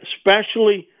weapon,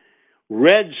 especially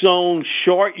red zone,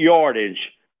 short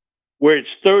yardage, where it's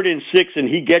 3rd and 6 and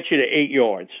he gets you to 8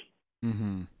 yards.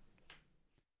 Mm-hmm.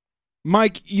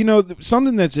 Mike,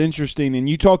 something that's interesting, and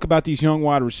you talk about these young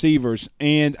wide receivers,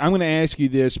 and I'm going to ask you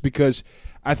this because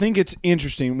I think it's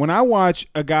interesting. When I watch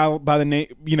a guy by the name,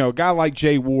 a guy like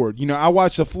Jay Ward, I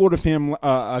watched the Florida film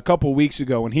a couple of weeks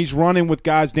ago, and he's running with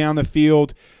guys down the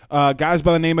field, guys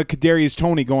by the name of Kadarius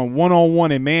Toney going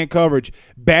one-on-one in man coverage,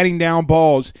 batting down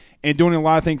balls, and doing a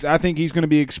lot of things. I think he's going to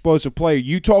be an explosive player.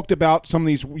 You talked about some of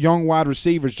these young wide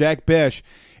receivers, Jack Besh.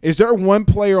 Is there one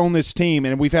player on this team,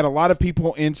 and we've had a lot of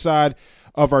people inside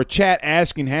of our chat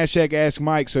asking,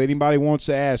 #AskMike, so anybody wants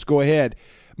to ask, go ahead.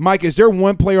 Mike, is there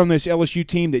one player on this LSU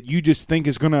team that you just think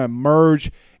is going to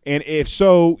emerge? And if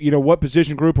so, what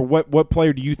position group or what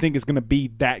player do you think is going to be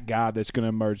that guy that's going to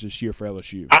emerge this year for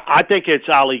LSU? I think it's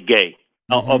Ali Gay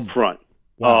up front.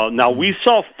 Wow. Now, we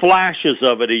saw flashes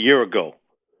of it a year ago.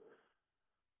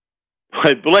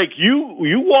 But, Blake,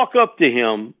 you walk up to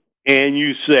him and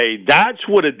you say, that's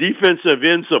what a defensive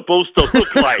end's supposed to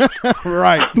look like.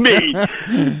 Right. I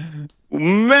mean,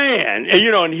 man,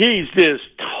 and he's this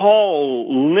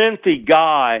tall, lengthy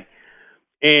guy,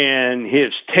 and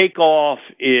his takeoff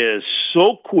is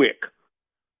so quick.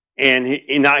 And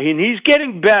he's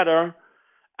getting better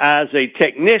as a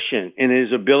technician in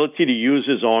his ability to use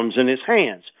his arms and his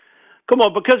hands. Come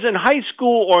on, because in high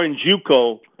school or in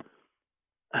JUCO,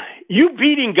 you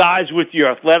beating guys with your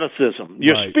athleticism,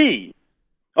 your speed.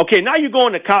 Okay, now you're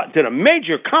going to the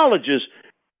major colleges.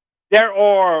 There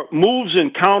are moves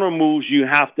and counter moves you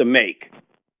have to make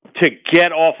to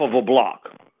get off of a block.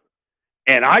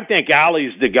 And I think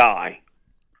Ali's the guy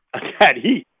that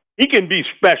he can be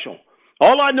special.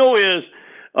 All I know is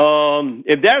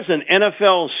if there's an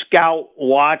NFL scout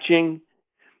watching,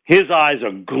 his eyes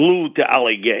are glued to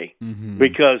Ali Gay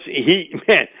because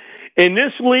in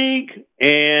this league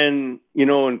and,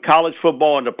 in college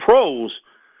football and the pros,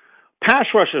 pass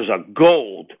rushers are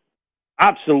gold,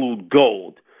 absolute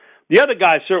gold. The other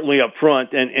guy certainly up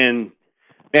front, and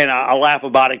I laugh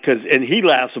about it and he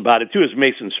laughs about it too, is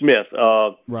Mason Smith.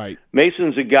 Right.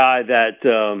 Mason's a guy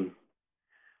that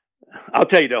I'll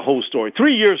tell you the whole story.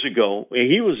 3 years ago,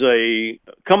 he was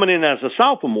coming in as a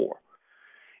sophomore.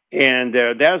 And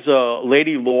there's a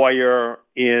lady lawyer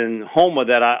in Houma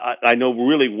that I know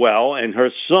really well, and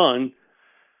her son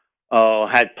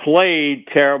had played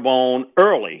Terrebonne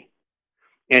early.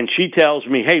 And she tells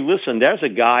me, hey, listen, there's a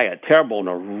guy at Terrebonne,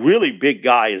 a really big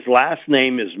guy. His last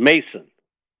name is Mason.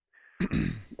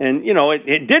 And,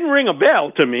 it didn't ring a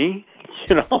bell to me.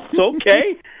 It's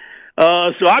okay.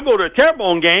 So I go to a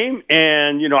Terrebonne game,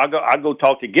 and, I go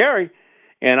talk to Gary.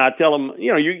 And I tell him,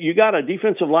 you got a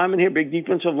defensive lineman here, big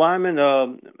defensive lineman.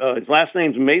 His last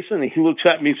name's Mason. And he looks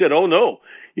at me and said, oh, no.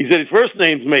 He said his first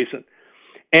name's Mason.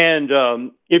 And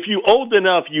if you old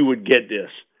enough, you would get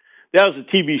this. That was a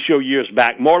TV show years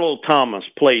back. Marlo Thomas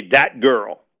played that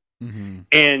girl. Mm-hmm.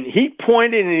 And he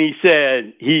pointed and he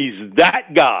said, he's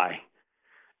that guy.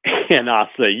 And I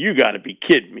say, you got to be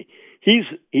kidding me. He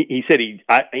said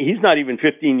he's not even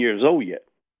 15 years old yet.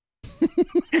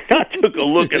 I took a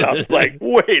look and I was like,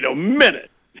 wait a minute.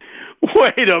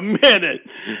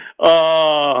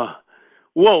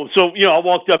 Whoa. So, I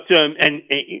walked up to him and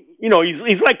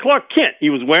he's like Clark Kent. He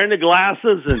was wearing the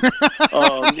glasses and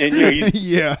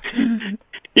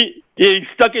he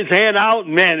stuck his hand out,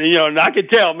 and man, and I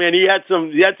could tell, man, he had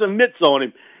some mitts on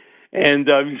him. And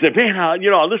he said, man, I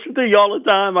listen to you all the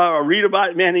time. I read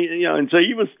about it, man. And so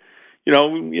he was,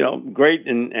 great.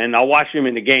 And I watched him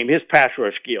in the game. His pass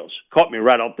rush skills caught me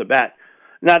right off the bat.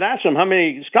 Now I asked him, how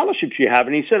many scholarships you have?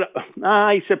 And he said,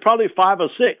 probably 5 or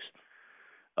 6.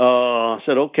 I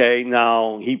said, okay.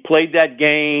 Now he played that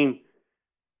game.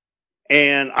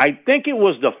 And I think it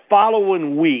was the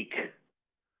following week.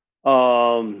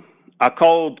 I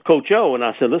called Coach O and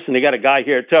I said, listen, they got a guy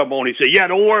here at Terrebonne. He said, yeah,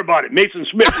 don't worry about it. Mason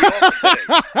Smith.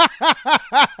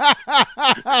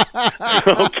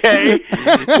 Okay.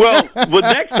 Well, but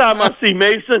next time I see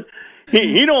Mason,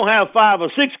 he don't have 5 or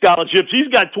 6 scholarships. He's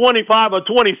got 25 or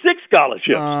 26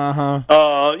 scholarships.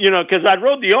 Because I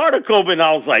wrote the article and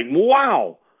I was like,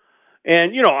 wow.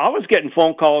 And, I was getting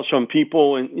phone calls from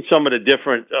people in some of the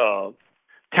different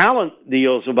talent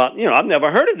deals about, I've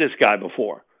never heard of this guy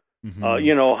before.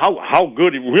 Mm-hmm. How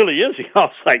good it really is. I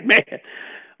was like, man,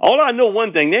 all I know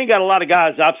one thing, they ain't got a lot of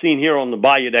guys I've seen here on the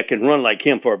Bayou that can run like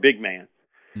him for a big man.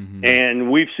 Mm-hmm.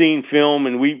 And we've seen film,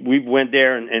 and we went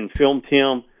there and filmed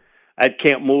him at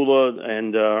Camp Mula,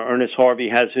 and Ernest Harvey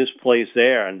has his place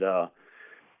there. And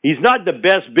he's not the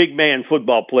best big man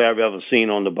football player I've ever seen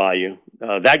on the Bayou.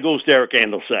 That goes to Eric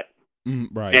Andelsek.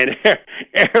 Right. And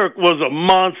Eric was a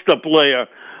monster player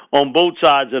on both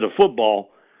sides of the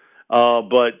football.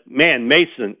 But, man,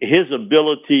 Mason, his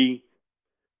ability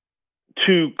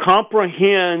to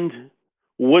comprehend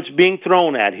what's being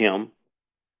thrown at him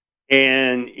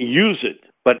and use it.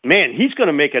 But, man, he's going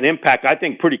to make an impact, I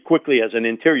think, pretty quickly as an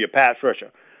interior pass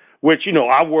rusher, which,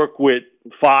 I work with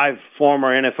 5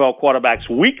 former NFL quarterbacks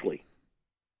weekly.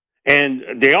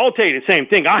 And they all tell you the same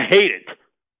thing. I hate it.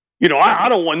 I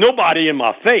don't want nobody in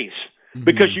my face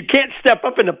because you can't step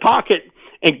up in the pocket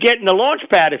and get in the launch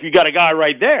pad if you got a guy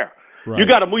right there. Right. You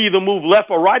got to either move left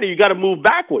or right, or you got to move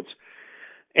backwards.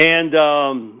 And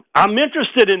I'm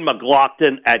interested in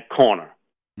McLaughlin at corner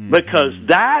because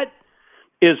that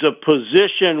is a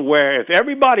position where if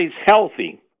everybody's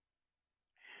healthy,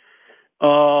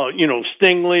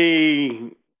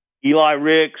 Stingley, Eli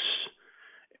Ricks,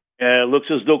 looks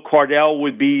as though Cardell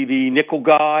would be the nickel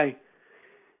guy.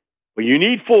 But you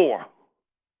need 4.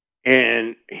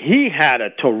 And he had a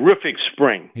terrific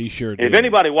spring. He sure did. And if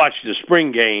anybody watched the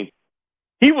spring game,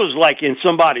 he was like in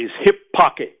somebody's hip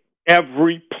pocket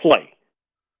every play.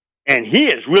 And he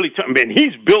is really,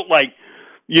 he's built like,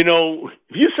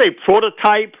 if you say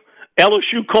prototype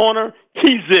LSU corner,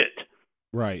 he's it.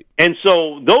 Right. And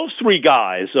so those 3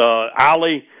 guys,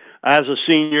 Ali as a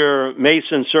senior,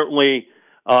 Mason certainly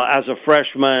as a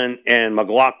freshman, and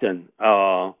McLaughlin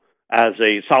as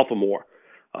a sophomore.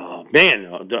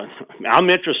 I'm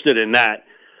interested in that.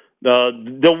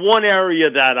 The one area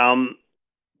that I'm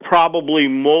probably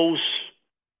most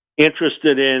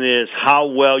interested in is how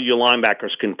well your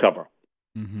linebackers can cover.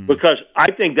 Because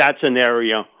I think that's an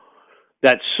area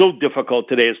that's so difficult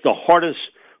today. It's the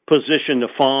hardest position to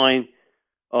find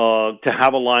to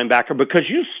have a linebacker because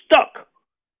you're stuck,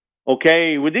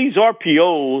 okay, with these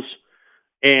RPOs.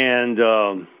 And,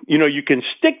 you can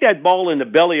stick that ball in the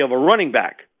belly of a running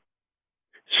back.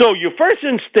 So your first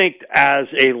instinct as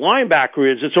a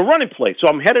linebacker is it's a running play. So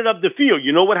I'm headed up the field.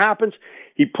 You know what happens?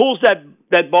 He pulls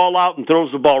that ball out and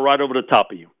throws the ball right over the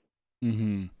top of you.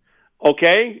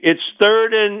 Okay, it's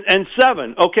 3rd and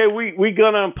 7. Okay, we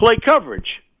going to play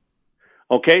coverage.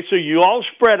 Okay, so you all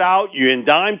spread out. You're in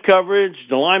dime coverage.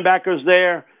 The linebacker's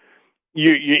there.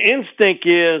 Your instinct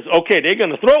is, okay, they're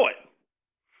going to throw it.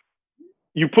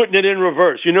 You putting it in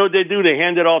reverse. You know what they do? They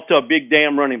hand it off to a big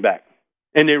damn running back,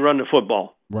 and they run the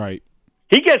football. Right.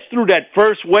 He gets through that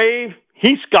first wave,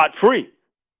 he's scot-free.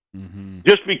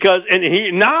 Just because,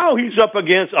 and now he's up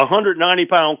against a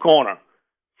 190-pound corner,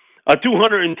 a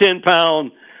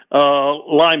 210-pound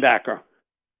linebacker.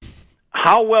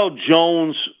 How well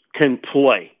Jones can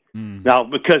play. Now,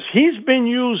 because he's been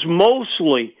used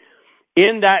mostly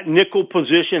in that nickel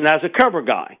position as a cover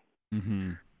guy.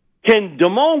 Can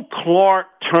Damone Clark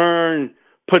turn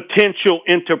potential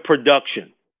into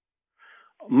production?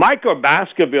 Micah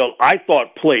Baskerville, I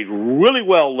thought, played really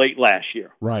well late last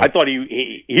year. Right. I thought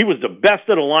he was the best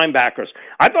of the linebackers.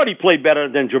 I thought he played better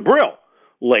than Jabril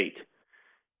late.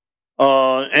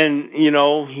 And,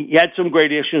 he had some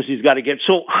great issues he's got to get.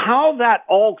 So how that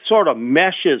all sort of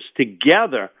meshes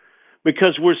together,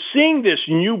 because we're seeing this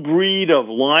new breed of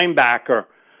linebacker,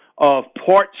 of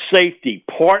part safety,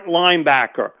 part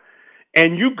linebacker,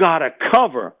 and you got to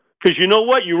cover, because you know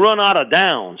what? You run out of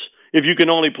downs if you can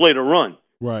only play the run.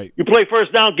 Right. You play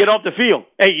first down, get off the field.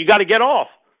 Hey, you got to get off.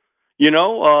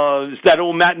 It's that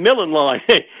old Matt Millen line.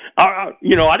 Hey, I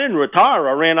didn't retire.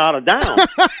 I ran out of downs.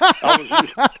 Like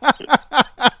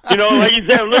you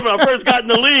said, when I first got in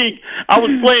the league, I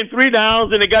was playing 3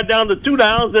 downs, and it got down to 2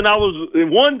 downs, and I was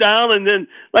 1 down, and then,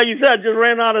 like you said, I just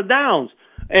ran out of downs.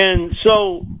 And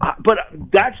so, but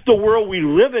that's the world we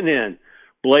living in,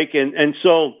 Blake. And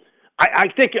so I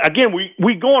think, again,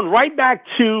 we going right back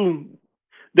to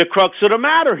the crux of the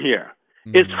matter here.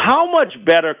 Is how much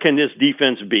better can this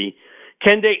defense be?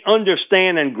 Can they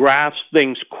understand and grasp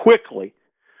things quickly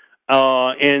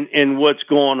in what's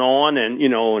going on? And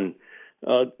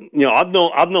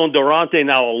I've known Durante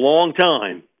now a long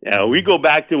time. We go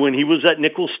back to when he was at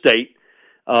Nicholls State,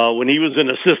 when he was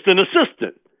an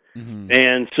assistant.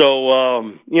 And so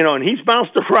and he's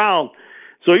bounced around.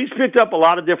 So he's picked up a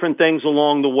lot of different things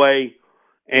along the way.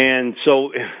 And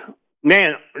so,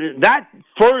 man, that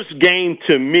first game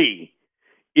to me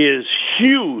is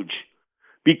huge,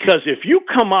 because if you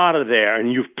come out of there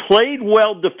and you've played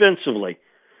well defensively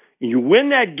and you win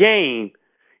that game,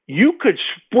 you could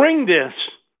spring this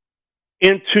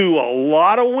into a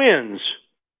lot of wins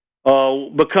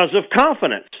because of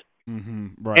confidence.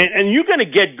 Right. And you're going to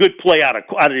get good play out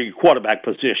of your quarterback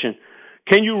position.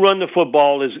 Can you run the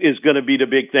football is going to be the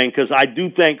big thing, because I do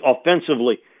think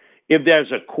offensively, if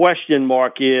there's a question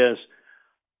mark, is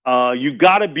You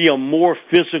got to be a more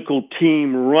physical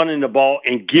team running the ball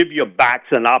and give your backs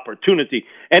an opportunity.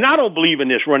 And I don't believe in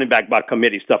this running back by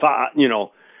committee stuff.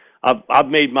 I've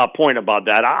made my point about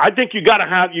that. I think you got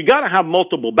to have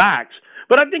multiple backs,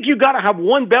 but I think you got to have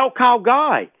one bell cow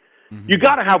guy. Mm-hmm. You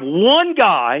got to have one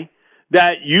guy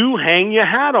that you hang your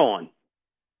hat on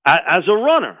as a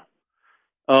runner.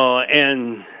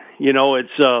 And you know,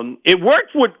 it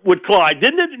worked with Clyde,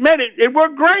 didn't it? Man, it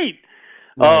worked great.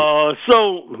 Right.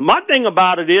 So my thing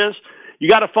about it is you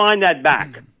got to find that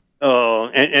back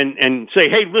and say,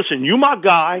 hey, listen, you my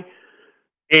guy,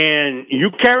 and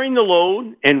you carrying the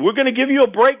load, and we're going to give you a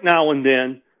break now and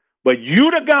then, but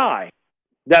you the guy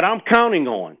that I'm counting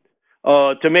on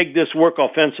to make this work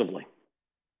offensively.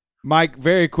 Mike,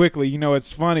 very quickly, you know,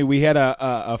 it's funny. We had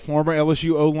a former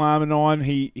LSU O-lineman on.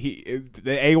 The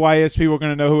AYS people are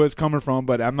going to know who it's coming from,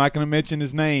 but I'm not going to mention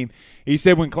his name. He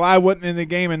said when Clyde wasn't in the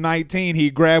game in 19,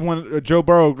 he grabbed Joe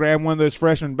Burrow grabbed one of those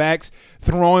freshman backs,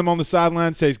 throw him on the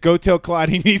sideline, says, go tell Clyde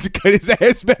he needs to cut his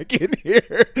ass back in here.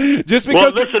 Just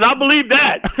because. Well, listen, I believe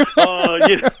that.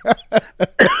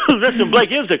 Listen, Blake,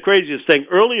 here's the craziest thing.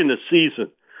 Early in the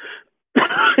season,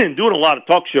 and doing a lot of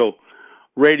talk show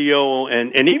radio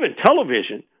and even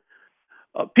television,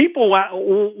 people,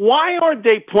 why aren't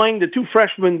they playing the two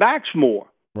freshman backs more?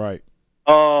 Right.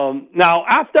 Now,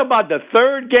 after about the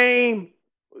third game,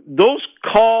 those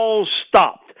calls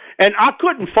stopped. And I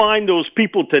couldn't find those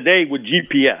people today with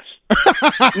GPS.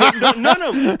 None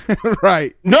of them.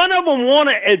 Right. None of them want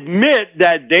to admit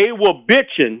that they were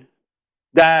bitching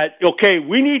that, okay,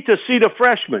 we need to see the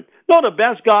freshman. No, the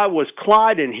best guy was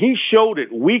Clyde, and he showed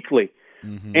it weekly.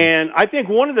 Mm-hmm. And I think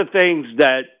one of the things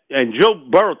that, and Joe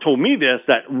Burrow told me this,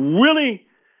 that really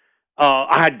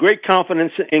I had great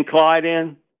confidence in Clyde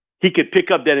in, he could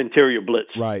pick up that interior blitz.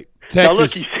 Right. Texas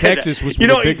was the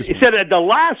biggest one. He said at the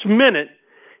last minute,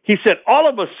 he said all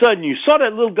of a sudden you saw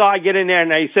that little guy get in there,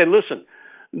 and he said, listen,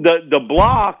 the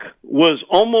block was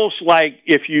almost like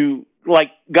if you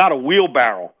got a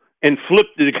wheelbarrow and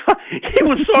flipped the guy. He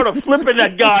was sort of flipping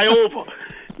that guy over.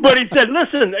 But he said,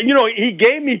 listen, you know, he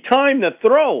gave me time to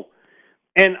throw.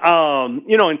 And,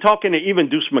 you know, in talking to even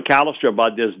Deuce McAllister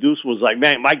about this, Deuce was like,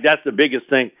 man, Mike, that's the biggest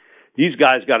thing. These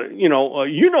guys got to, you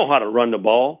know how to run the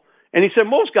ball. And he said,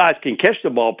 most guys can catch the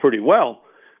ball pretty well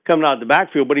coming out of the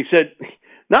backfield. But he said,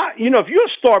 if you're a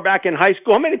star back in high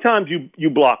school, how many times you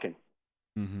blocking?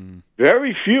 Mm-hmm.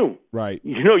 Very few. Right.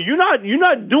 You know, you're not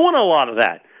doing a lot of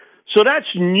that. So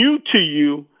that's new to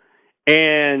you.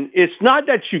 And it's not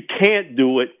that you can't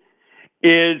do it.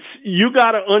 It's you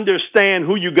got to understand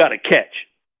who you got to catch.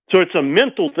 So it's a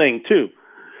mental thing, too.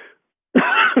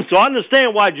 So I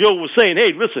understand why Joe was saying,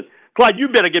 hey, listen, Clyde, you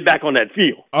better get back on that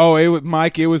field. Oh,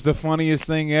 Mike, it was the funniest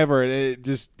thing ever.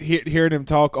 Just hearing him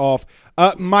talk off.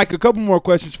 Mike, a couple more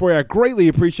questions for you. I greatly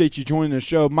appreciate you joining the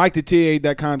show. Mike to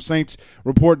TA.com,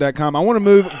 SaintsReport.com. I want to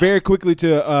move very quickly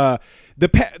to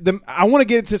I want to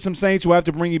get into some Saints. We'll have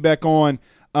to bring you back on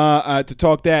to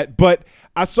talk that. But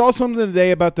I saw something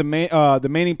today about the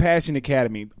Manning Passing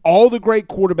Academy. All the great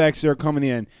quarterbacks that are coming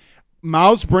in,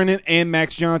 Miles Brennan and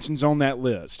Max Johnson's on that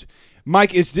list.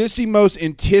 Mike, is this the most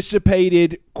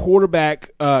anticipated quarterback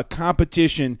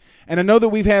competition? And I know that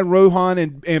we've had Rohan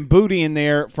and Booty in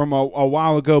there from a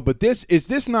while ago, but is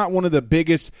this not one of the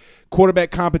biggest quarterback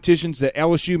competitions that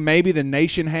LSU, maybe the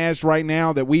nation, has right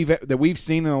now that we've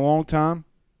seen in a long time?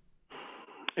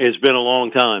 It's been a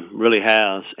long time, really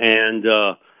has. And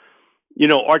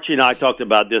Archie and I talked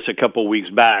about this a couple of weeks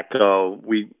back.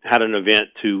 We had an event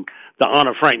to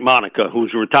honor Frank Monica,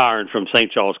 who's retiring from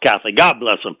St. Charles Catholic. God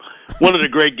bless him. One of the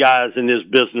great guys in this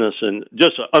business and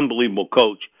just an unbelievable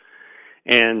coach.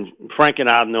 And Frank and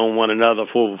I have known one another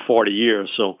for over 40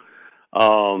 years. So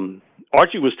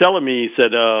Archie was telling me, he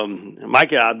said,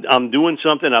 Mike, I'm doing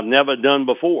something I've never done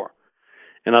before.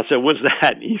 And I said, what's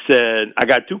that? He said, I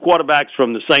got two quarterbacks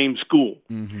from the same school.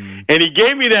 Mm-hmm. And he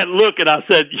gave me that look, and I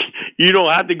said, you don't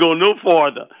have to go no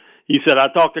farther. He said, I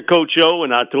talked to Coach O,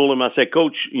 and I told him, I said,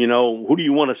 Coach, who do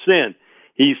you want to send?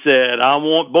 He said, I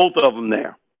want both of them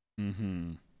there.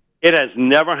 Mm-hmm. It has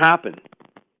never happened.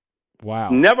 Wow.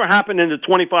 Never happened in the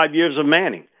 25 years of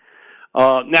Manning.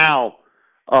 Now,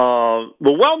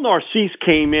 Lowell Narcisse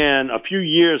came in a few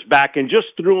years back and just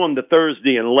threw him to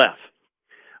Thursday and left.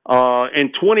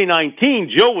 In 2019,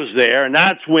 Joe was there, and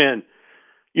that's when,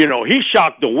 he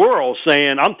shocked the world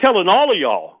saying, I'm telling all of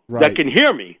y'all that can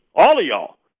hear me, all of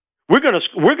y'all, we're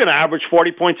gonna average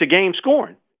 40 points a game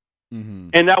scoring. Mm-hmm.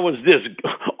 And that was this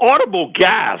audible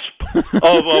gasp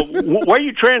of where are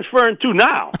you transferring to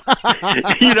now?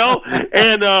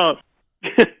 And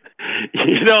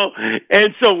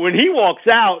and so when he walks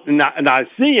out and I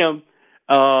see him,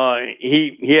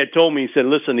 he had told me, he said,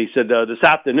 listen, he said, this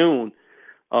afternoon,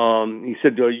 he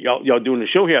said, y'all doing the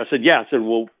show here? I said, yeah. I said,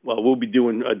 well, we'll be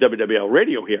doing WWL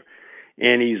radio here.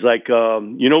 And he's like,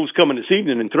 you know who's coming this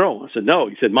evening and throw? I said, no.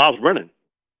 He said, Miles Brennan.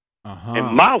 Uh-huh.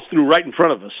 And Miles threw right in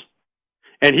front of us.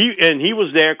 And he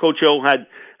was there. Coach O had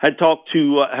talked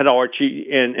to had Archie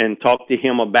and talked to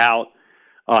him about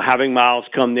having Miles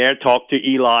come there, talk to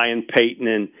Eli and Peyton,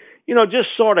 and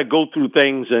just sort of go through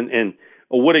things and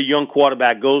what a young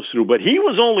quarterback goes through. But he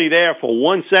was only there for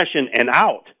one session and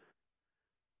out.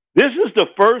 This is the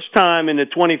first time in the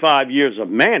 25 years of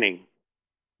Manning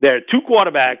there are two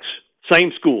quarterbacks,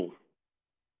 same school.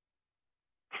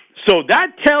 So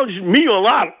that tells me a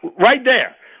lot right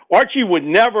there. Archie would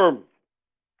never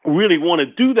really want to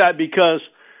do that because,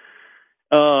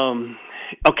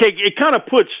 it kind of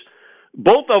puts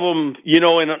both of them, in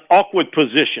an awkward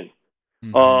position.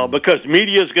 Mm-hmm. Because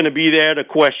media is going to be there to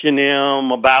question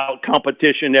him about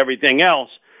competition and everything else.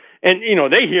 And,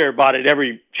 they hear about it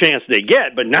every chance they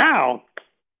get. But now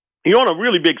you're on a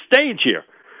really big stage here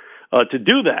to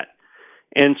do that.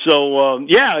 And so,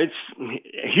 it's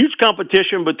a huge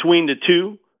competition between the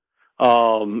two.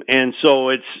 And so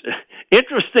it's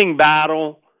interesting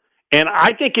battle. And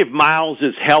I think if Miles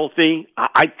is healthy,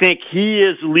 I think he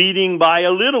is leading by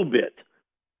a little bit.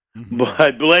 Mm-hmm.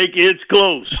 But Blake, it's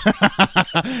close.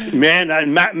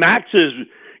 Man, Max is,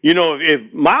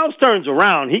 if Miles turns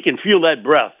around, he can feel that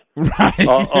breath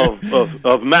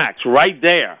of Max right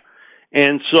there.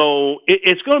 And so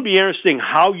it's going to be interesting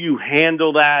how you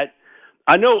handle that.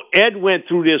 I know Ed went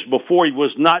through this before he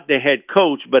was not the head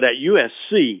coach, but at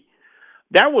USC,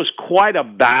 that was quite a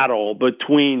battle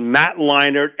between Matt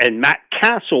Leinart and Matt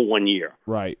Castle one year.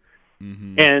 Right.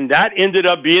 Mm-hmm. And that ended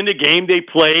up being the game they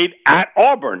played at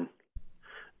Auburn.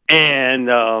 And,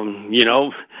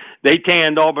 they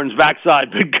tanned Auburn's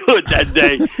backside but good that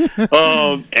day.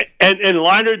 And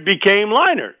Leinart became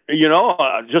Leinart,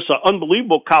 just an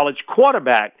unbelievable college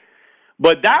quarterback.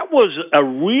 But that was a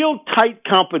real tight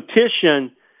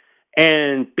competition,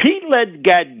 and Pete let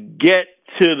that get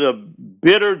to the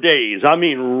bitter days. I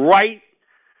mean,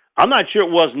 I'm not sure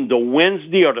it wasn't the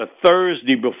Wednesday or the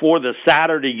Thursday before the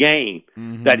Saturday game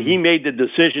that he made the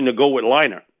decision to go with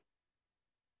Leinart.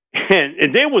 And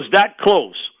it was that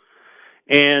close.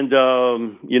 And,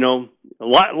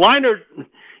 Leinart,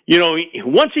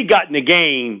 once he got in the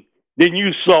game, then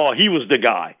you saw he was the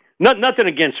guy. Nothing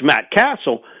against Matt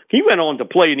Castle. He went on to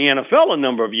play in the NFL a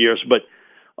number of years, but,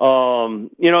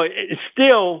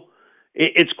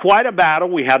 it's quite a battle.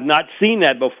 We have not seen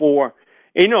that before.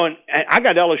 And I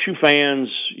got LSU fans,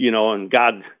 and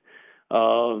God,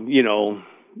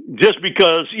 just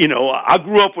because, I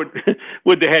grew up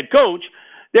with the head coach,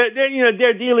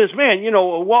 their deal is, man,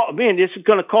 this is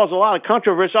going to cause a lot of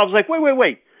controversy. I was like,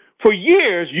 wait. For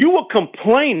years, you were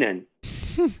complaining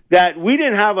that we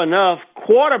didn't have enough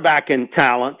quarterbacking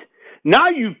talent. Now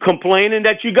you complaining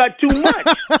that you got too much.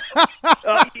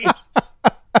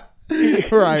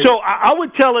 Right. So I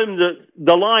would tell him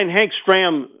the line Hank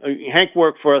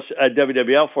worked for us at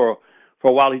WWL for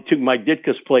a while. He took Mike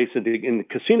Ditka's place in the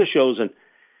casino shows, and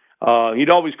he'd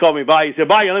always call me by. He said,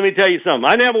 "By, let me tell you something.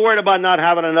 I never worried about not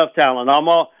having enough talent. I'm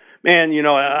all, man,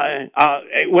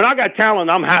 when I got talent,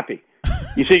 I'm happy."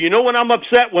 You see, when I'm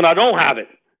upset when I don't have it.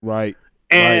 Right.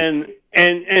 And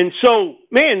so,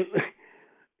 man,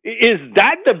 is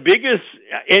that the biggest?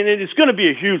 And it's going to be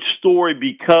a huge story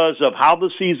because of how the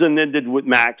season ended with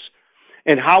Max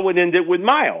and how it ended with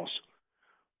Miles.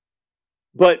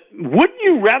 But wouldn't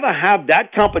you rather have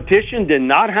that competition than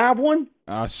not have one?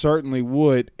 I certainly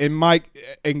would. And Mike,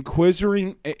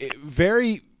 inquiring,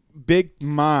 very big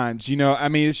minds.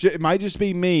 It might just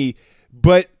be me,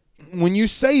 but when you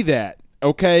say that,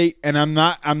 okay, and I'm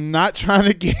not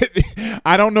trying to get –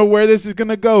 I don't know where this is going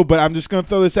to go, but I'm just going to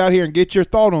throw this out here and get your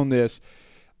thought on this.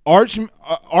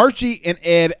 Archie and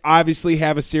Ed obviously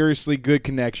have a seriously good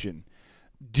connection.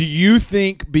 Do you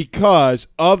think because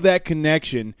of that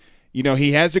connection,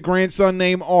 he has a grandson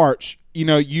named Arch,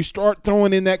 you start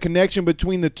throwing in that connection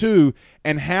between the two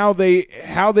and how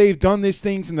they've done these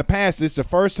things in the past. This is the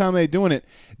first time they're doing it.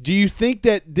 Do you think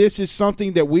that this is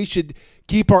something that we should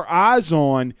keep our eyes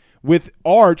on with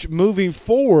Arch moving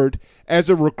forward as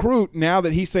a recruit now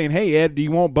that he's saying, hey, Ed, do you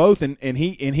want both? And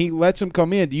he lets him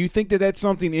come in. Do you think that that's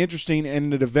something interesting in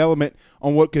the development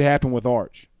on what could happen with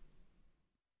Arch?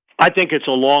 I think it's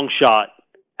a long shot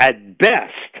at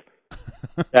best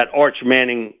that Arch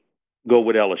Manning go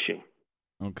with LSU.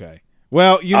 Okay.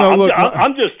 Well, look,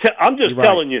 I'm just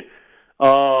telling you.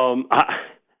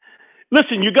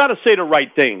 Listen, you got to say the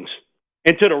right things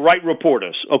and to the right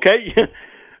reporters, okay?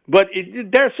 But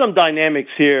there's some dynamics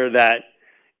here that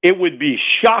it would be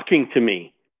shocking to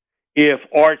me if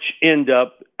Arch end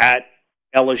up at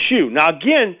LSU. Now,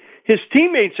 again, his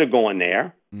teammates are going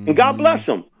there, and God bless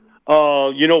them.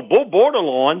 Bo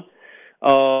Bordelon,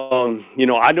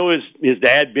 I know his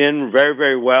dad Ben very,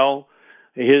 very well.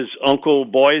 His uncle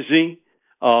Boise.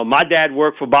 My dad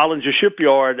worked for Bollinger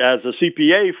Shipyard as a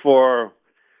CPA for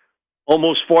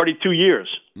almost 42 years.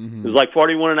 It was like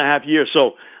 41 and a half years.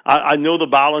 So I know the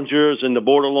Bollingers and the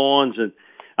Bordelons. And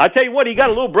I tell you what, he got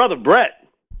a little brother, Brett.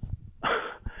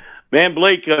 Man,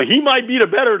 Blake, he might be the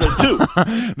better of the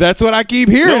two. That's what I keep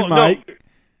hearing, Mike.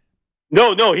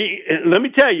 No. Let me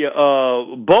tell you,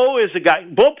 Bo is a guy.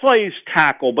 Bo plays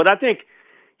tackle, but I think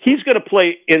he's going to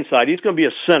play inside. He's going to be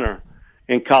a center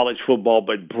in college football.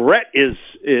 But Brett is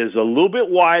a little bit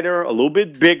wider, a little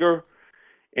bit bigger,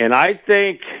 and I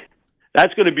think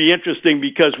that's going to be interesting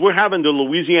because we're having the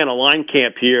Louisiana line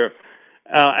camp here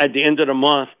at the end of the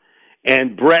month.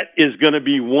 And Brett is going to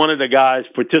be one of the guys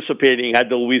participating at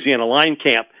the Louisiana line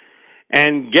camp.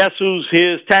 And guess who's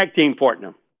his tag team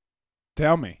partner?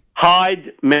 Tell me.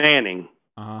 Hyde Manning,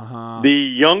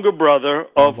 the younger brother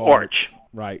of Arch.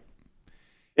 Right.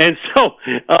 And so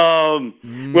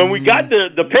when we got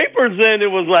the papers in,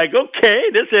 it was like, okay,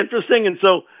 this is interesting. And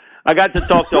so I got to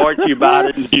talk to Archie about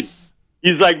it. And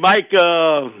he's like, Mike,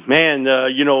 man,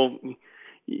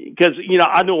 because,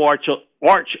 I know Arch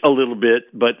a little bit,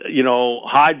 but,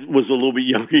 Hyde was a little bit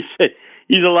younger. He said,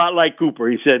 he's a lot like Cooper.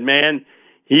 He said, man,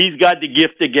 he's got the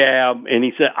gift of gab. And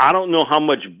he said, I don't know how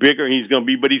much bigger he's going to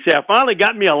be, but he said, I finally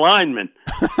got me a lineman.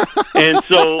 And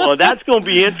so that's going to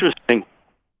be interesting.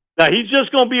 Now, he's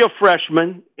just going to be a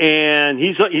freshman, and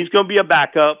he's going to be a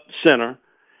backup center.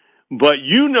 But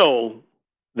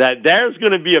that there's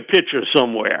going to be a picture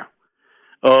somewhere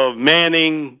of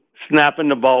Manning snapping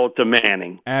the ball to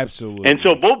Manning. Absolutely. And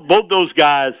so both those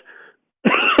guys,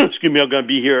 excuse me, are going to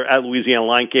be here at Louisiana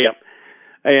line camp.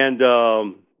 And,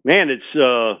 man, it's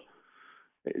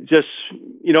just,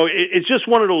 it's just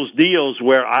one of those deals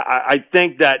where I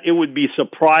think that it would be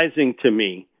surprising to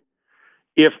me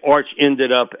if Arch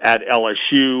ended up at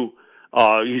LSU.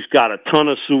 He's got a ton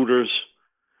of suitors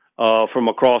from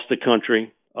across the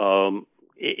country.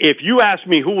 If you ask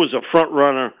me who was a front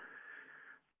runner,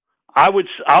 I'm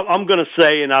going to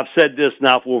say, and I've said this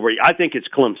now for over, I think it's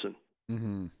Clemson.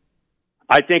 Mm-hmm.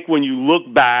 I think when you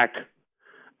look back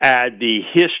at the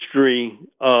history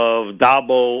of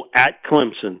Dabo at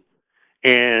Clemson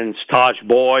and Taj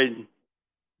Boyd,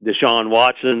 Deshaun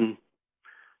Watson,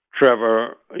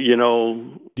 Trevor,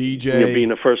 DJ being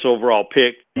the first overall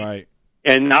pick, right,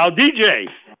 and now DJ,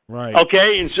 right.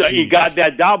 Okay, and so you got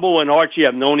that. Dabo and Archie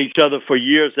have known each other for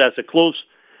years. That's a close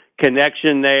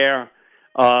connection there.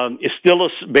 It's still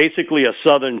basically a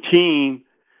Southern team.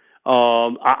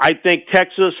 I think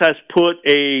Texas has put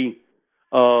a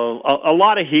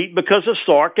lot of heat because of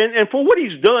Sark and for what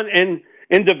he's done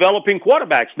in developing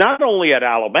quarterbacks, not only at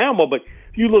Alabama, but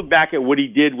if you look back at what he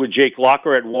did with Jake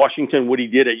Locker at Washington, what he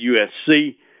did at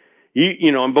USC,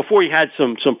 and before he had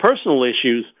some personal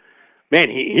issues, man,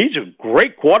 he's a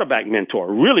great quarterback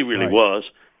mentor, really, really right. was.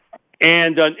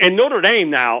 And Notre Dame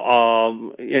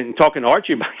now, and talking to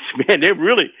Archie about it, man,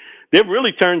 they've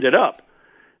really turned it up.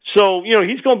 So,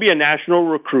 he's going to be a national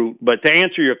recruit. But to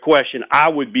answer your question, I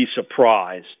would be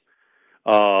surprised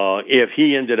if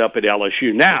he ended up at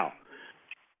LSU. Now,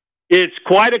 it's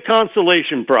quite a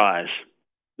consolation prize,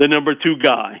 the number 2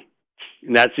 guy,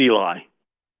 and that's Eli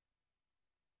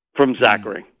from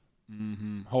Zachary.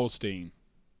 Mm-hmm. Holstein,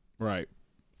 right?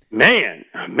 Man,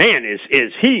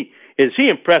 is he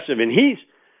impressive? And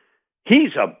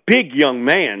he's a big young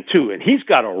man too, and he's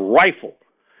got a rifle.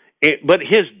 But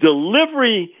his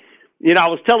delivery, I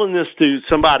was telling this to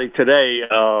somebody today.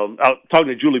 I was talking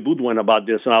to Julie Boudouin about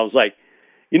this, and I was like,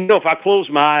 if I close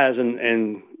my eyes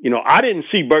and I didn't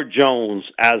see Burt Jones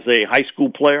as a high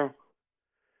school player,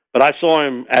 but I saw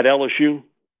him at LSU.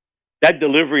 That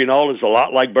delivery and all is a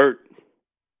lot like Burt.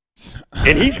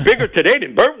 And he's bigger today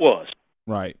than Burt was.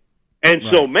 Right. And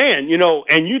so, man,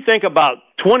 and you think about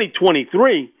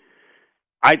 2023,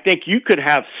 I think you could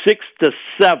have 6 to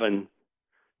 7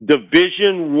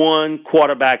 Division I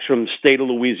quarterbacks from the state of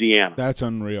Louisiana. That's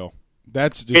unreal.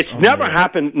 That's just unreal.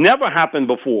 Never happened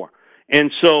before.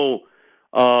 And so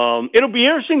it'll be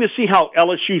interesting to see how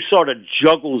LSU sort of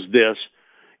juggles this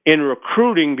in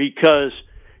recruiting because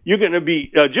you're going to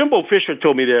be Jimbo Fisher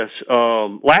told me this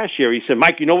last year. He said,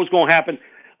 Mike, you know what's going to happen?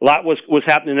 A lot was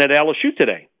happening at LSU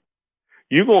today.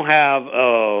 You're going to have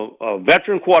a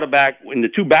veteran quarterback, and the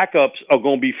 2 backups are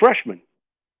going to be freshmen.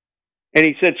 And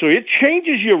he said, so it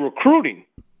changes your recruiting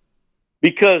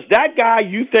because that guy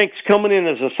you think's coming in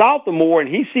as a sophomore, and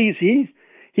he sees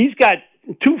he's got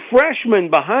two freshmen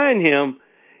behind him.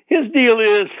 His deal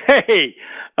is, hey,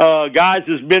 guys,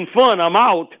 it's been fun. I'm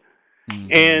out. Mm-hmm.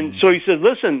 And so he said,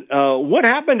 listen, what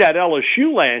happened at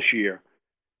LSU last year,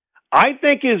 I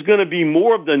think is going to be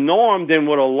more of the norm than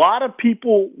what a lot of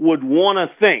people would want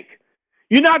to think.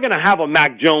 You're not going to have a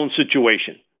Mac Jones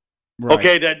situation, right.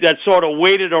 Okay, that sort of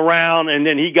waited around and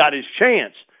then he got his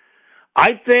chance.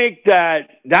 I think that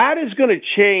is going to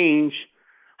change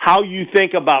how you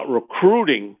think about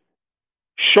recruiting,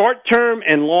 short-term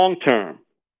and long-term.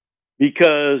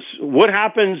 Because what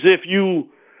happens if you,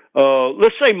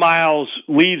 let's say Miles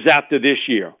leaves after this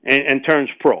year and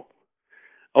turns pro,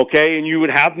 okay, and you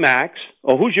would have Max.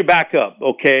 Oh, who's your backup?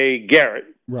 Okay, Garrett.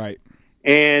 Right.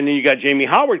 And then you got Jamie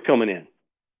Howard coming in.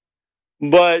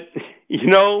 But,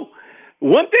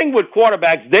 one thing with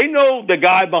quarterbacks, they know the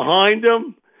guy behind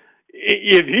them.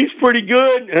 If he's pretty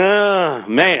good,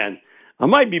 man, I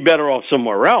might be better off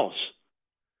somewhere else.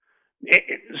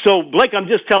 So, Blake, I'm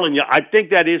just telling you, I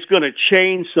think that is going to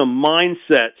change some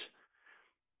mindsets,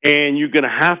 and you're going to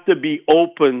have to be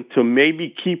open to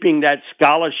maybe keeping that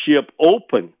scholarship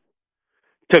open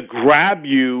to grab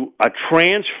you a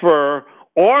transfer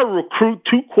or recruit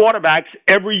 2 quarterbacks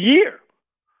every year.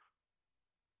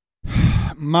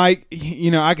 Mike,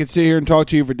 I could sit here and talk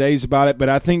to you for days about it, but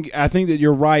I think that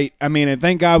you're right. I mean, and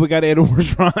thank God we got Ed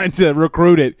Orgeron to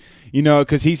recruit it,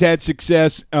 because he's had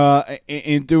success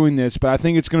in doing this. But I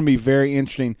think it's going to be very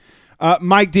interesting.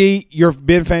 Mike D, you've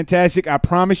been fantastic. I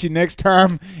promise you next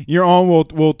time you're on,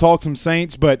 we'll talk some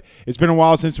Saints, but it's been a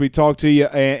while since we talked to you,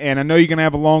 and I know you're going to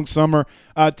have a long summer.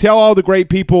 Tell all the great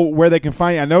people where they can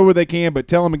find you. I know where they can, but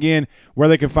tell them again where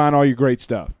they can find all your great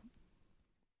stuff.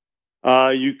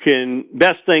 You can,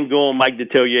 best thing, go on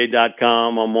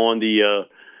MikeDetillier.com. I'm on the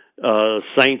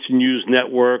Saints News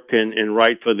Network and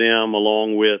write for them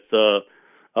along with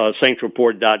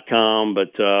SaintsReport.com.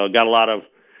 But got a lot of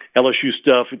LSU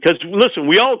stuff because listen,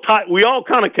 we all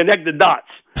kind of connect the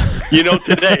dots.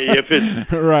 Today if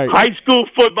it's right. High school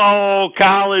football,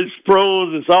 college,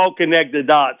 pros, it's all connected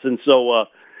dots, and so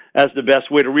that's the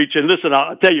best way to reach. And listen,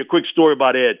 I'll tell you a quick story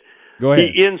about Ed. Go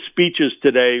ahead. He ends speeches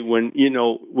today when he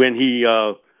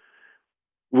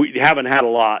we haven't had a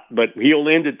lot, but he'll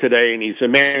end it today, and he said,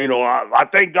 man, I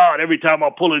thank God every time I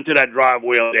pull into that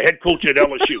driveway, the head coach at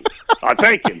LSU. I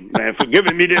thank him, man, for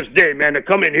giving me this day, man, to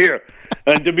come in here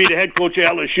and to be the head coach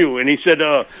at LSU. And he said,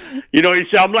 he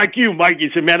said, I'm like you, Mike. He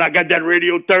said, man, I got that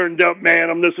radio turned up, man.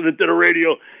 I'm listening to the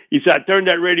radio. He said, I turned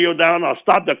that radio down. I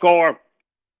stopped the car.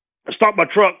 I stopped my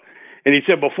truck. And he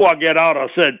said, before I get out, I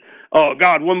said, oh,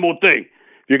 God, one more thing.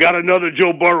 If you got another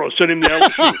Joe Burrow, send him to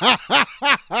LSU.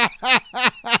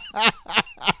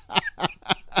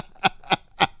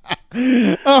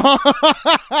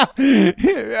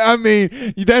 I mean,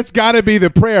 that's got to be the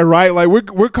prayer, right? Like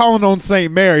we're calling on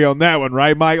St. Mary on that one,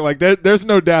 right, Mike? Like there's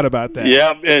no doubt about that.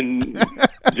 Yeah, and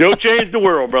Joe changed the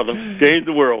world, brother. Changed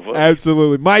the world.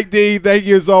 Absolutely. Mike D, thank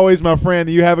you as always, my friend.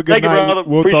 You have a good night. You, brother.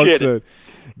 We'll Appreciate talk soon.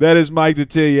 That is Mike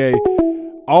Detillier.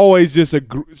 Always just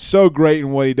so great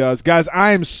in what he does. Guys,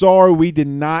 I am sorry we did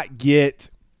not get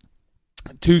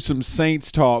to some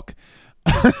Saints talk.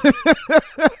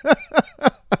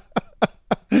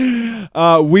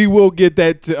 We will get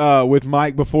that with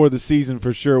Mike before the season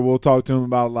for sure. We'll talk to him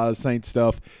about a lot of Saints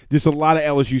stuff. Just a lot of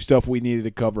LSU stuff we needed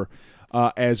to cover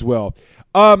as well.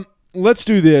 Let's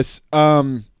do this.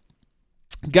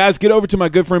 Guys, get over to my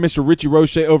good friend Mr. Richie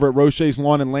Roche over at Roche's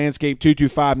Lawn and Landscape,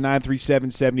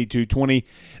 225-937-7220.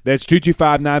 That's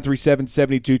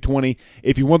 225-937-7220.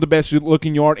 If you want the best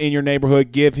looking yard in your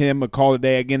neighborhood, give him a call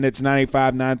today. Again, that's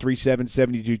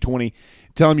 985-937-7220.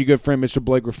 Tell him your good friend Mr.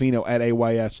 Blake Ruffino at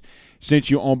AYS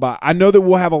sent you on by. I know that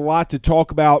we'll have a lot to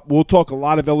talk about. We'll talk a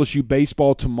lot of LSU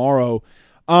baseball tomorrow.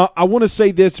 I want to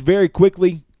say this very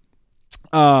quickly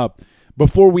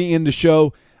before we end the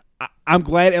show. I'm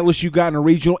glad LSU got in a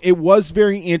regional. It was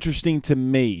very interesting to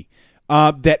me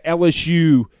that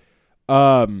LSU,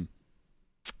 a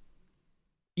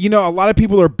lot of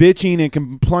people are bitching and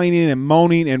complaining and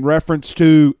moaning in reference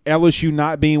to LSU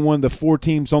not being one of the 4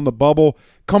 teams on the bubble.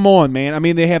 Come on, man. I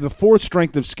mean, they have the 4th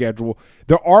strength of schedule.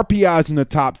 Their RPI's in the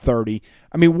top 30.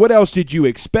 I mean, what else did you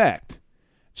expect?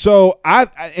 So,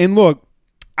 look,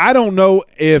 I don't know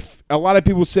if a lot of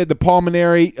people said the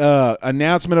Pulmonary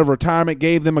announcement of retirement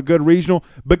gave them a good regional.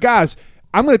 But, guys,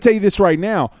 I'm going to tell you this right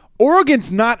now.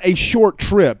 Oregon's not a short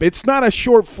trip. It's not a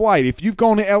short flight. If you've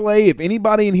gone to L.A., if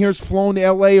anybody in here has flown to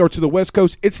L.A. or to the West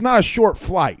Coast, it's not a short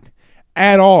flight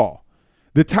at all.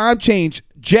 The time change,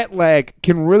 jet lag,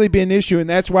 can really be an issue, and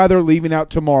that's why they're leaving out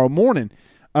tomorrow morning.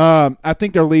 I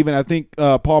think they're leaving. I think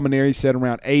Pulmonary said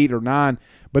around 8 or 9,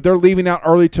 but they're leaving out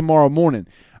early tomorrow morning.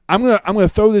 I'm gonna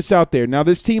throw this out there. Now,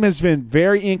 this team has been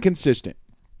very inconsistent.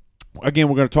 Again,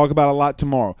 we're going to talk about it a lot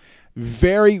tomorrow.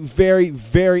 Very, very,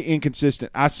 very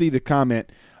inconsistent. I see the comment.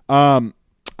 I'll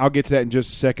get to that in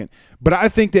just a second. But I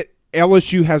think that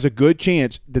LSU has a good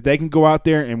chance that they can go out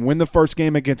there and win the first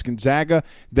game against Gonzaga.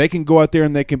 They can go out there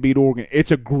and they can beat Oregon.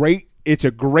 It's a great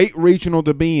regional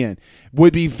to be in.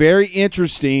 Would be very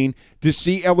interesting to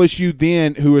see LSU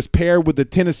then, who is paired with the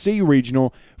Tennessee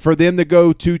regional, for them to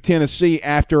go to Tennessee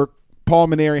after Paul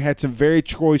Mainieri had some very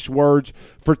choice words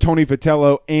for Tony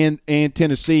Vitello and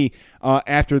Tennessee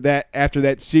after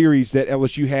that series that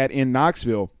LSU had in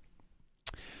Knoxville.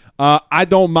 I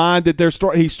don't mind that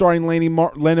he's starting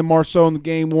Landon Marceau in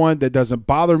game one. That doesn't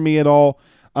bother me at all.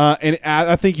 And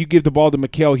I think you give the ball to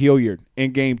Mikael Hilliard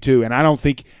in game two, and I don't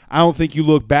think you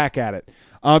look back at it.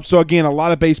 So again, a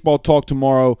lot of baseball talk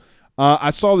tomorrow.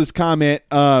 I saw this comment.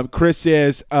 Chris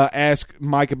says, ask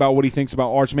Mike about what he thinks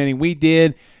about Arch Manning. We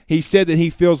did. He said that he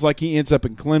feels like he ends up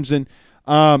in Clemson.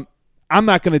 I'm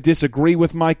not going to disagree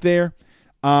with Mike there.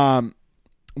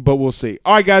 But we'll see.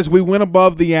 All right, guys, we went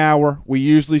above the hour. We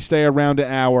usually stay around an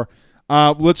hour.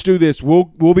 Let's do this. We'll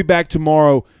be back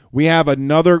tomorrow. We have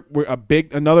another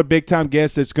big time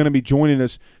guest that's going to be joining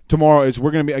us tomorrow. Is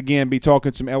we're going to be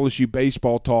talking some LSU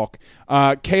baseball talk.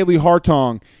 Kaylee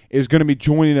Hartong is going to be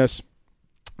joining us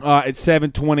at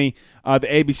 7:20. The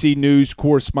ABC News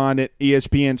correspondent,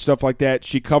 ESPN, stuff like that.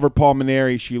 She covered Paul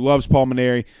Mainieri. She loves Paul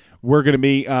Mainieri. We're going to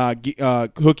be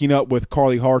hooking up with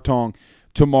Carly Hartong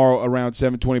tomorrow around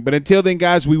 7:20. But until then,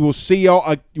 guys, we will see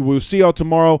y'all. We'll see y'all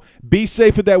tomorrow. Be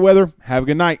safe with that weather. Have a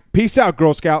good night. Peace out,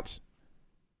 Girl Scouts.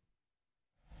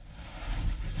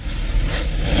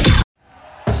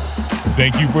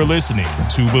 Thank you for listening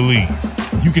to Believe.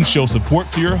 You can show support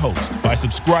to your host by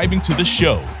subscribing to the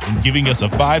show and giving us a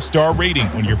 5-star rating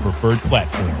on your preferred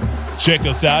platform. Check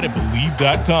us out at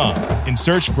Believe.com and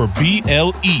search for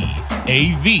BLEAV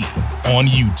on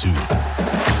YouTube.